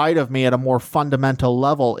inside of me at a more fundamental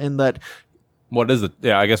level, in that. What is it?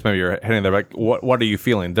 Yeah, I guess maybe you're hitting there. Like, what are you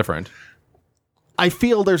feeling different? I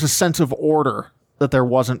feel there's a sense of order that there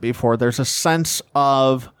wasn't before. There's a sense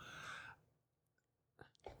of.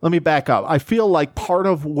 Let me back up. I feel like part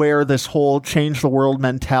of where this whole change the world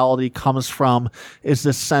mentality comes from is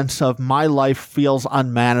this sense of my life feels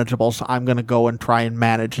unmanageable, so I'm going to go and try and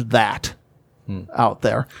manage that out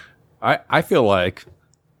there. I feel like,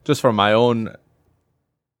 just from my own,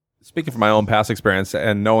 speaking from my own past experience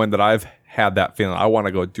and knowing that I've had that feeling, I want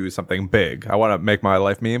to go do something big. I want to make my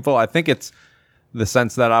life meaningful. I think it's the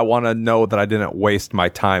sense that I want to know that I didn't waste my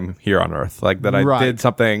time here on Earth. Like, that I did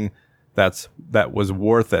something that was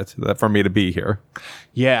worth it for me to be here.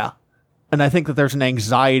 Yeah. And I think that there's an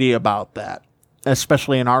anxiety about that,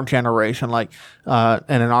 especially in our generation, and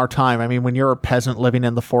in our time. I mean, when you're a peasant living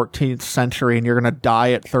in the 14th century and you're going to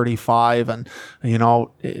die at 35 and,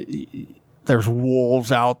 there's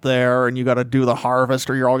wolves out there and you got to do the harvest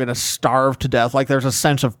or you're all going to starve to death. Like, there's a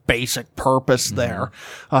sense of basic purpose there.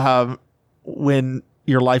 When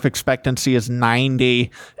your life expectancy is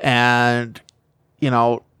 90 and,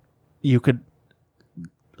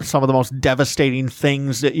 some of the most devastating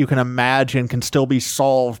things that you can imagine can still be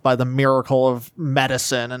solved by the miracle of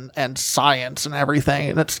medicine and science and everything.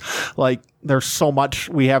 And it's like, there's so much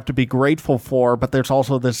we have to be grateful for, but there's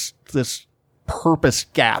also this purpose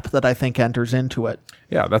gap that I think enters into it.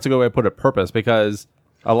 Yeah, that's a good way to put it, purpose, because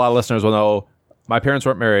a lot of listeners will know my parents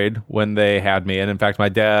weren't married when they had me. And in fact, my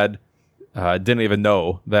dad didn't even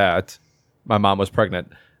know that my mom was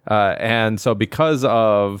pregnant. And so because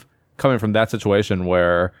of coming from that situation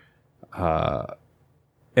where,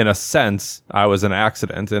 in a sense, I was an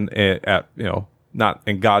accident, not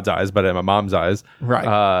in God's eyes, but in my mom's eyes.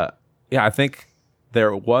 Right. I think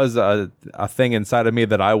there was a thing inside of me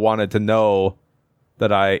that I wanted to know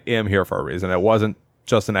that I am here for a reason. It wasn't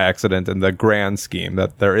just an accident in the grand scheme,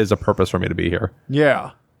 that there is a purpose for me to be here.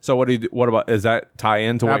 Yeah. So what about, does that tie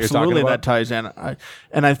into what you're talking about? Absolutely, that ties in.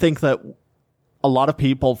 And I think that a lot of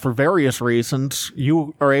people, for various reasons,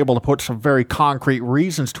 you are able to put some very concrete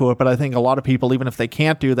reasons to it, but I think a lot of people, even if they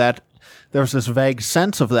can't do that, there's this vague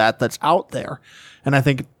sense of that that's out there. And I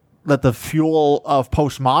think that the fuel of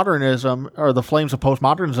postmodernism, or the flames of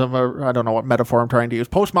postmodernism, or I don't know what metaphor I'm trying to use,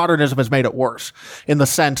 postmodernism has made it worse, in the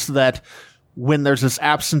sense that when there's this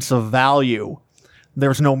absence of value,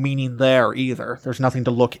 there's no meaning there either. There's nothing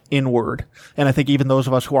to look inward. And I think even those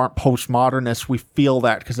of us who aren't postmodernists, we feel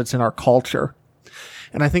that because it's in our culture.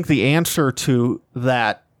 And I think the answer to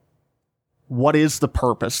that, what is the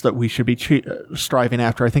purpose that we should be striving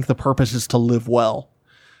after? I think the purpose is to live well.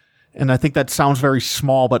 And I think that sounds very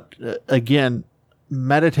small, but again,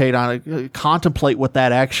 meditate on it, contemplate what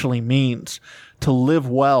that actually means. To live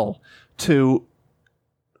well, to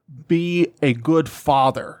be a good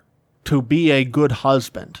father, to be a good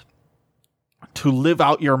husband, to live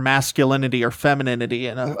out your masculinity or femininity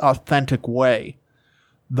in an authentic way.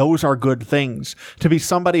 Those are good things. To be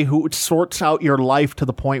somebody who sorts out your life to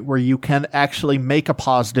the point where you can actually make a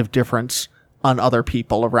positive difference on other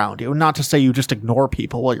people around you. Not to say you just ignore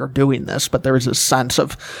people while you're doing this, but there is a sense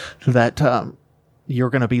of that you're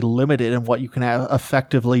going to be limited in what you can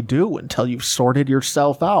effectively do until you've sorted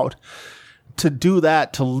yourself out. To do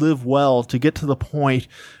that, to live well, to get to the point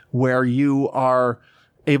where you are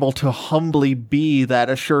able to humbly be that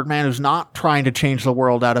assured man who's not trying to change the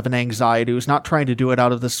world out of an anxiety, who's not trying to do it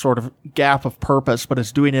out of this sort of gap of purpose, but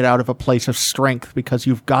is doing it out of a place of strength because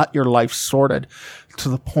you've got your life sorted to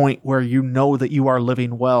the point where you know that you are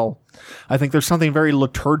living well. I think there's something very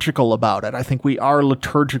liturgical about it. I think we are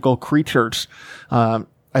liturgical creatures. I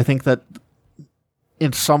think that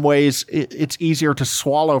in some ways, it's easier to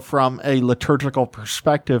swallow from a liturgical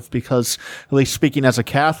perspective because, at least speaking as a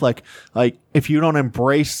Catholic, like if you don't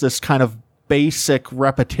embrace this kind of basic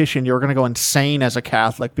repetition, you're going to go insane as a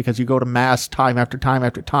Catholic because you go to Mass time after time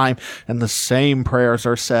after time and the same prayers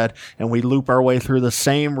are said and we loop our way through the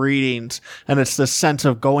same readings. And it's this sense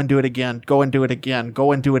of go and do it again, go and do it again,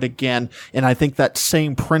 go and do it again. And I think that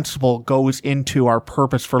same principle goes into our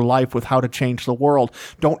purpose for life with how to change the world.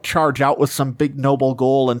 Don't charge out with some big noble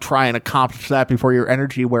goal and try and accomplish that before your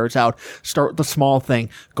energy wears out. Start with the small thing.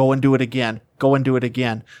 Go and do it again. Go and do it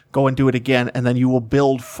again. Go and do it again. And then you will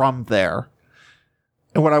build from there.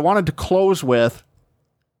 And what I wanted to close with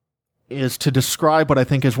is to describe what I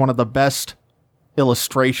think is one of the best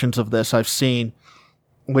illustrations of this I've seen,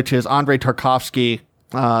 which is Andrei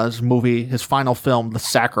Tarkovsky's movie, his final film, The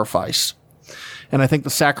Sacrifice. And I think The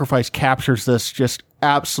Sacrifice captures this just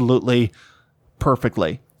absolutely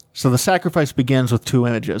perfectly. So The Sacrifice begins with two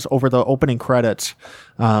images. Over the opening credits,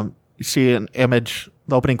 you see an image.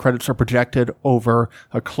 The opening credits are projected over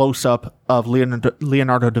a close-up of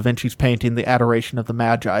Leonardo da Vinci's painting, The Adoration of the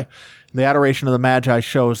Magi. The Adoration of the Magi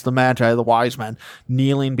shows the Magi, the wise men,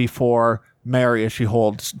 kneeling before Mary as she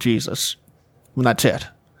holds Jesus. And that's it.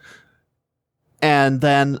 And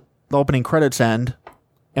then the opening credits end,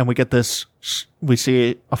 and we get this, we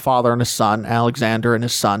see a father and a son, Alexander and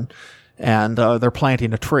his son, and they're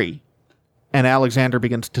planting a tree. And Alexander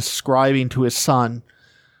begins describing to his son,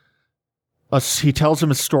 he tells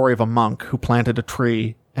him a story of a monk who planted a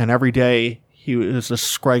tree, and every day he was a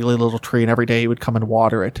scraggly little tree, and every day he would come and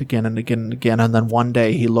water it again and again and again. And then one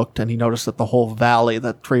day he looked and he noticed that the whole valley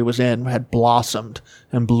that tree was in had blossomed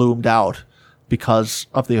and bloomed out because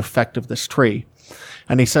of the effect of this tree.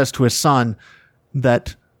 And he says to his son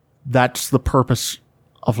that that's the purpose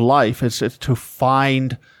of life, is to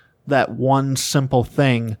find that one simple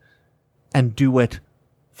thing and do it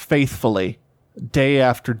faithfully, day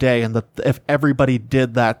after day, and that if everybody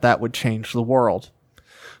did that, that would change the world.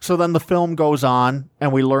 So then the film goes on,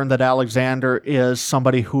 and we learn that Alexander is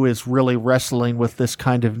somebody who is really wrestling with this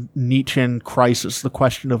kind of Nietzschean crisis, the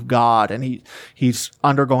question of God, and he's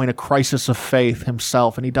undergoing a crisis of faith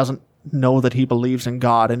himself, and he doesn't know that he believes in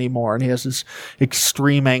God anymore, and he has this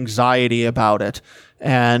extreme anxiety about it.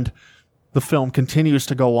 And the film continues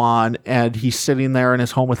to go on, and he's sitting there in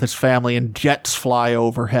his home with his family, and jets fly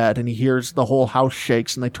overhead, and he hears the whole house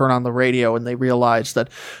shakes, and they turn on the radio, and they realize that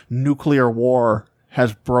nuclear war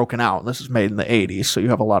has broken out. This is made in the 80s, so you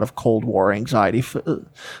have a lot of Cold War anxiety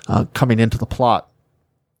coming into the plot.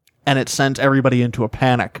 And it sends everybody into a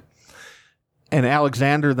panic. And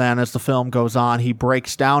Alexander then, as the film goes on, he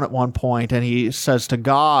breaks down at one point and he says to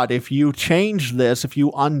God, if you change this, if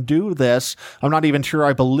you undo this, I'm not even sure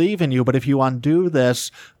I believe in you, but if you undo this,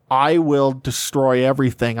 I will destroy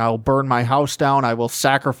everything. I will burn my house down. I will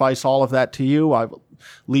sacrifice all of that to you. I will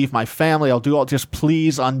leave my family. I'll do all. Just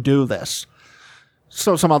please undo this.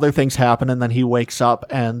 So some other things happen, and then he wakes up,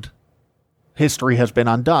 and history has been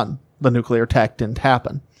undone. The nuclear attack didn't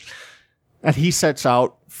happen. And he sets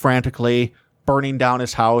out frantically, burning down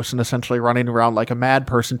his house and essentially running around like a mad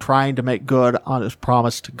person, trying to make good on his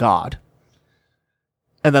promise to God.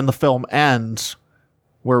 And then the film ends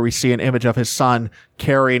where we see an image of his son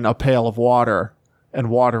carrying a pail of water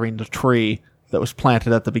and watering the tree that was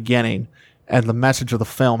planted at the beginning. And the message of the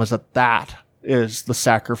film is that is the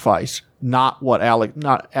sacrifice, not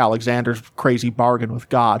Alexander's crazy bargain with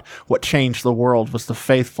God. What changed the world was the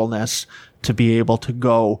faithfulness to be able to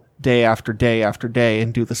go day after day after day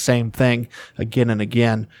and do the same thing again and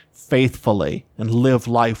again faithfully and live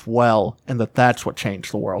life well, and that's what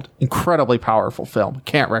changed the world. Incredibly powerful film.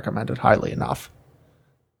 Can't recommend it highly enough.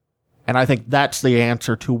 And I think that's the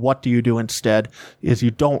answer to what do you do instead, is you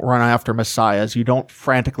don't run after messiahs. You don't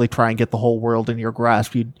frantically try and get the whole world in your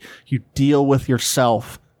grasp. You deal with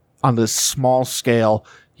yourself on this small scale.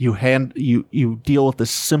 You deal with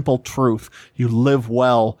this simple truth. You live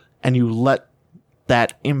well, and you let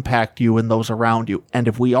that impact you and those around you. And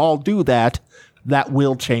if we all do that, that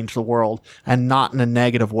will change the world, and not in a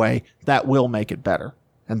negative way. That will make it better.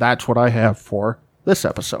 And that's what I have for this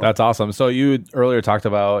episode. That's awesome. So you earlier talked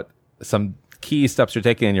about some key steps you're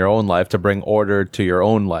taking in your own life to bring order to your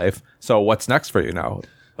own life. So what's next for you now?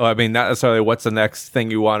 Well, I mean, not necessarily what's the next thing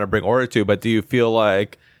you want to bring order to, but do you feel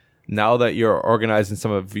like now that you're organizing some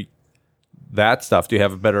of that stuff, do you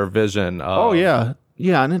have a better vision of... Oh, yeah.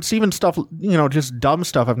 Yeah, and it's even stuff, just dumb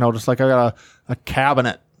stuff I've noticed. Like I got a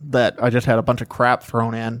cabinet that I just had a bunch of crap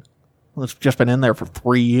thrown in. It's just been in there for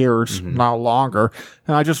 3 years, not longer.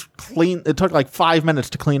 And I just it took like 5 minutes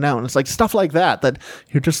to clean out. And it's like stuff like that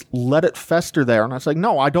you just let it fester there. And I was like,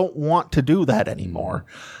 no, I don't want to do that anymore.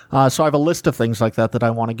 So I have a list of things like that I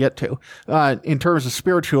want to get to. In terms of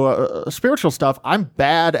spiritual stuff, I'm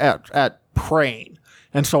bad at praying.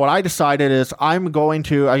 And so what I decided is I'm going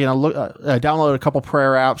to, I downloaded a couple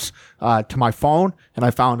prayer apps to my phone, and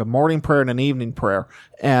I found a morning prayer and an evening prayer,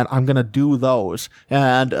 and I'm going to do those.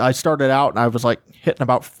 And I started out, and I was like hitting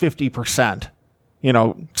about 50%,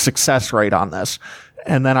 success rate on this.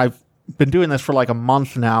 And then I've been doing this for like a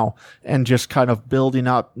month now, and just kind of building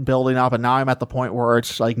up, and now I'm at the point where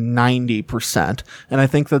it's like 90%. And I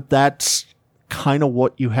think that's kind of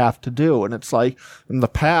what you have to do. And it's like in the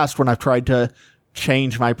past when I've tried to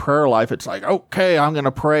change my prayer life, it's like, okay, I'm going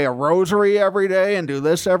to pray a rosary every day and do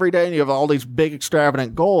this every day, and you have all these big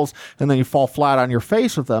extravagant goals, and then you fall flat on your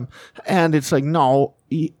face with them. And it's like, no,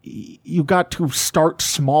 you got to start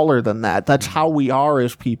smaller than that. That's how we are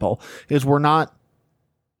as people, is we're not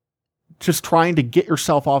just trying to get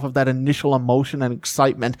yourself off of that initial emotion and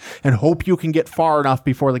excitement and hope you can get far enough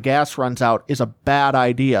before the gas runs out is a bad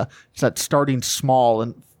idea. It's that starting small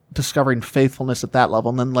and discovering faithfulness at that level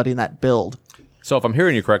and then letting that build. So if I'm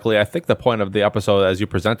hearing you correctly, I think the point of the episode as you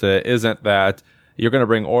presented it isn't that you're going to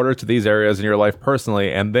bring order to these areas in your life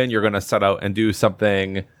personally, and then you're going to set out and do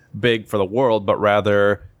something big for the world, but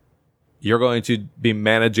rather you're going to be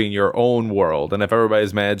managing your own world. And if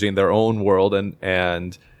everybody's managing their own world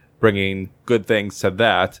and bringing good things to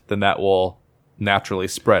that, then that will naturally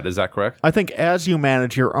spread. Is that correct? I think as you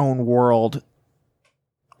manage your own world,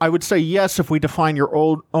 I would say yes if we define your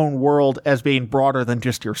own world as being broader than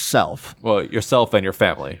just yourself. Well, yourself and your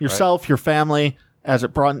family. Yourself, right? Your family, as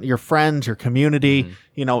it broaden, your friends, your community,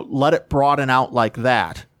 let it broaden out like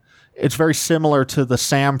that. It's very similar to the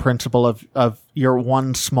SAM principle of your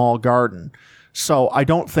one small garden. So I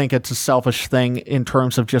don't think it's a selfish thing in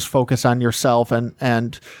terms of just focus on yourself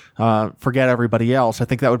and forget everybody else. I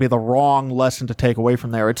think that would be the wrong lesson to take away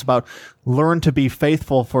from there. It's about learn to be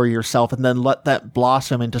faithful for yourself and then let that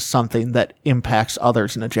blossom into something that impacts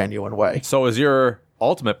others in a genuine way. So is your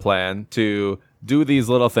ultimate plan to do these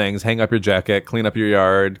little things, hang up your jacket, clean up your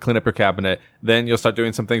yard, clean up your cabinet, then you'll start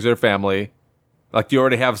doing some things with your family? Like, do you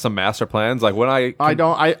already have some master plans? Like when I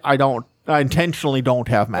intentionally don't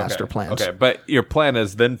have master plans. Okay, but your plan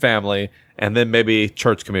is then family, and then maybe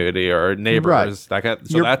church community or neighbors. Right.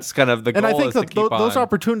 That's kind of the goal. And I think that those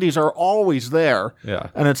opportunities are always there. Yeah.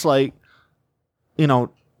 And it's like,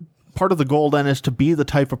 part of the goal then is to be the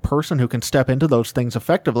type of person who can step into those things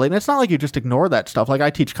effectively. And it's not like you just ignore that stuff. Like I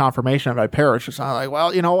teach confirmation at my parish. It's not like,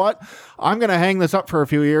 well, you know what? I'm going to hang this up for a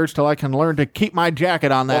few years till I can learn to keep my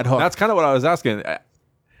jacket on that hook. That's kind of what I was asking.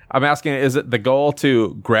 I'm asking, is it the goal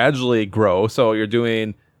to gradually grow? So you're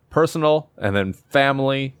doing personal and then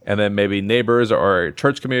family and then maybe neighbors or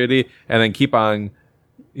church community and then keep on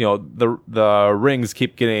the rings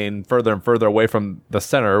keep getting further and further away from the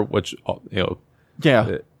center, which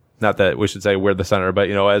not that we should say we're the center, but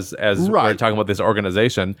as we're talking about this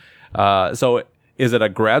organization, so is it a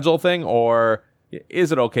gradual thing, or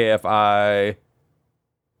is it okay if I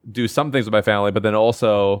do some things with my family, but then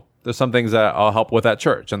also there's some things that I'll help with at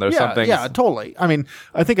church, and there's some things... Yeah, totally. I mean,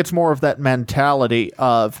 I think it's more of that mentality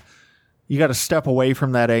of you got to step away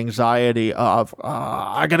from that anxiety of,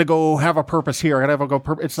 I got to go have a purpose here. I got to go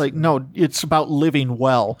It's like, no, it's about living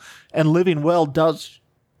well. And living well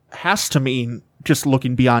has to mean just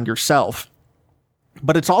looking beyond yourself.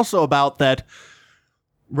 But it's also about that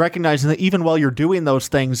recognizing that even while you're doing those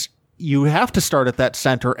things, you have to start at that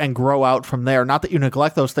center and grow out from there. Not that you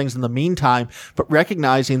neglect those things in the meantime, but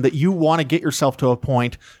recognizing that you want to get yourself to a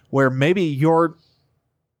point where maybe you're,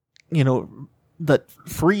 that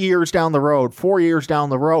 3 years down the road, 4 years down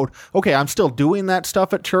the road, okay, I'm still doing that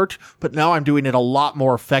stuff at church, but now I'm doing it a lot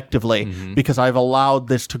more effectively because I've allowed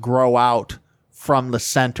this to grow out from the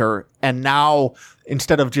center. And now,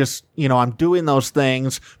 instead of just, I'm doing those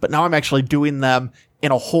things, but now I'm actually doing them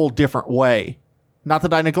in a whole different way. Not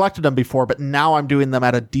that I neglected them before, but now I'm doing them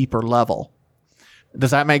at a deeper level.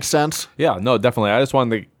 Does that make sense? Yeah, no, definitely. I just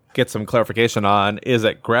wanted to get some clarification on, is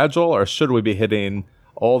it gradual, or should we be hitting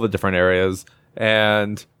all the different areas?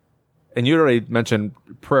 And you already mentioned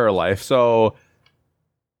prayer life. So,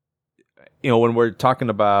 when we're talking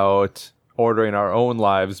about ordering our own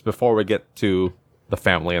lives before we get to the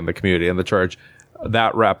family and the community and the church,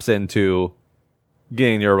 that wraps into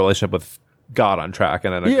getting your relationship with God on track.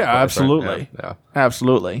 And absolutely. Right? Yeah,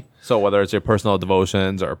 absolutely. So whether it's your personal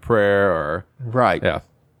devotions or prayer or... Right. Yeah.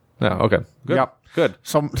 Yeah, okay. Good. Yep. Good.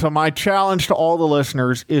 So my challenge to all the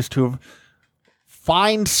listeners is to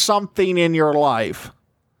find something in your life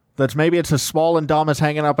that's, maybe it's as small and dumb as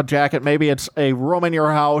hanging up a jacket. Maybe it's a room in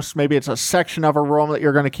your house. Maybe it's a section of a room that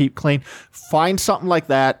you're going to keep clean. Find something like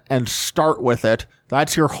that and start with it.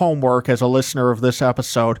 That's your homework as a listener of this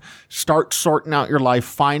episode. Start sorting out your life.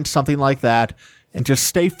 Find something like that and just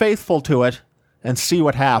stay faithful to it and see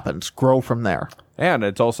what happens. Grow from there. And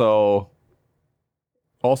it's also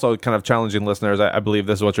kind of challenging listeners. I believe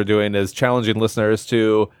this is what you're doing, is challenging listeners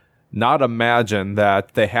to not imagine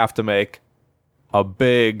that they have to make a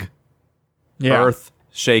big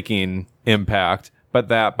earth-shaking impact, but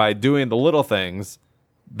that by doing the little things,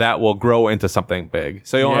 that will grow into something big.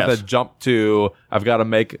 So you don't have to jump to, I've got to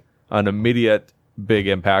make an immediate big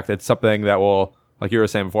impact. It's something that will, like you were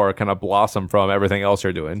saying before, kind of blossom from everything else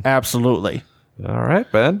you're doing. Absolutely. All right,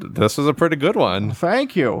 Ben, this was a pretty good one.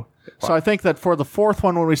 Thank you. Wow. So I think that for the fourth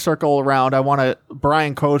one, when we circle around,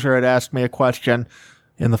 Brian Kozer had asked me a question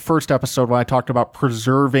in the first episode when I talked about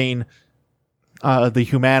preserving the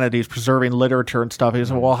humanities, preserving literature and stuff. He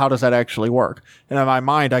said, well, how does that actually work? And in my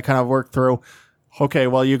mind, I kind of worked through, okay,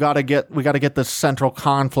 well, we got to get this central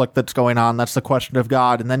conflict that's going on. That's the question of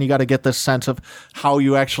God. And then you got to get this sense of how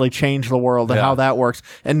you actually change the world and how that works.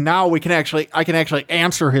 And now I can actually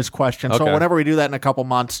answer his question. Okay. So whenever we do that in a couple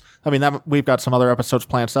months, we've got some other episodes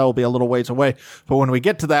planned, so that will be a little ways away. But when we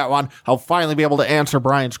get to that one, I'll finally be able to answer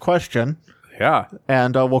Brian's question. Yeah.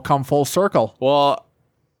 And we'll come full circle. Well,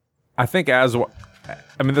 I think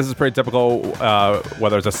this is pretty typical,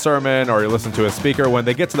 whether it's a sermon or you listen to a speaker, when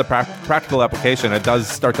they get to the practical application, it does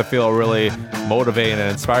start to feel really motivating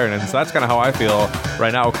and inspiring. And so that's kind of how I feel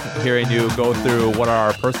right now, hearing you go through what are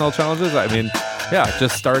our personal challenges.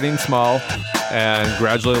 Just starting small and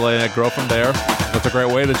gradually letting it grow from there. That's a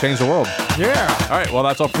great way to change the world. Yeah. All right, well,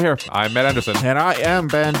 that's all from here. I'm Matt Anderson. And I am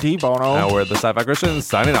Ben D. Bono. And we're the Sci-Fi Christians,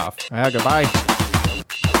 signing off. Goodbye.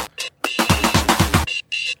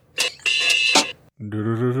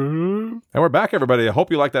 And we're back, everybody. I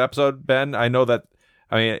hope you liked that episode, Ben. I know that,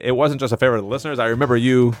 it wasn't just a favorite of the listeners. I remember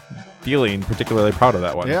you feeling particularly proud of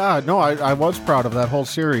that one. Yeah, no, I was proud of that whole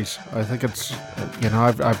series. I think it's,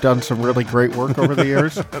 I've done some really great work over the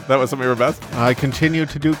years. That was some of your best? I continue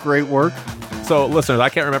to do great work. So, listeners, I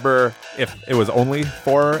can't remember if it was only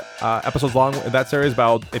 4 episodes long in that series,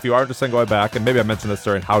 but if you are interested in going back, and maybe I mentioned this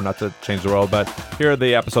during How Not to Change the World, but here are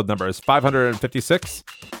the episode numbers. 556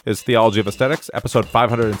 is Theology of Aesthetics. Episode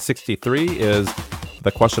 563 is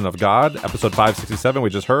The Question of God. Episode 567 we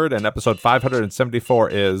just heard, and episode 574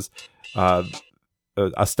 is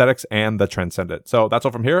Aesthetics and the Transcendent. So that's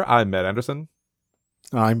all from here. I'm Matt Anderson.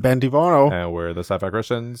 I'm Ben DiBono. And we're the Sci-Fi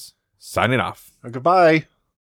Christians, signing off. Goodbye.